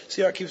Lord."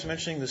 See how it keeps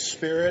mentioning the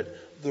spirit,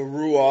 the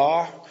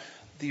ruah,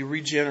 the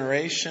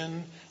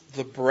regeneration,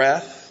 the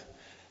breath.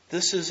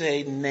 This is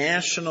a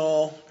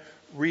national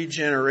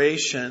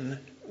regeneration,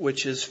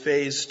 which is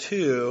phase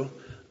 2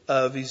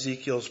 of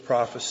Ezekiel's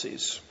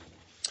prophecies.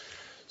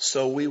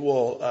 So we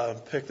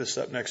will pick this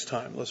up next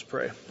time. Let's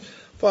pray.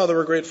 Father,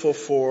 we're grateful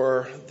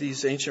for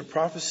these ancient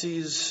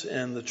prophecies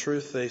and the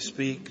truth they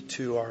speak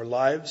to our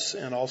lives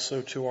and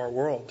also to our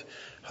world.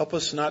 Help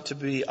us not to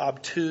be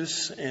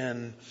obtuse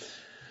and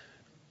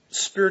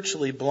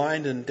spiritually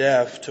blind and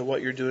deaf to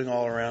what you're doing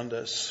all around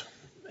us.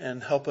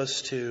 And help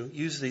us to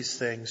use these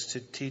things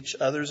to teach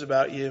others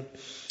about you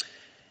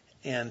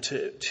and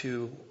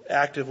to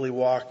actively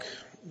walk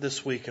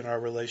this week in our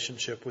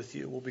relationship with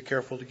you. We'll be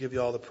careful to give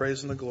you all the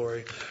praise and the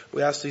glory.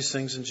 We ask these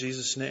things in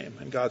Jesus' name.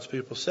 And God's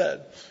people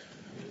said,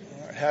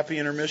 all right, happy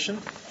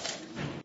intermission.